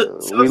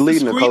 We're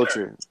leading the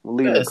culture. We're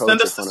leading the culture.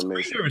 Send us the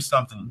screener or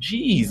something.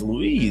 Jeez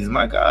Louise,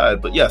 my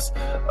God. But yes,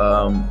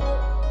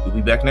 we'll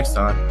be back next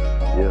time.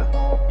 Yeah.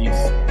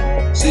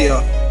 Peace. See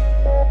ya.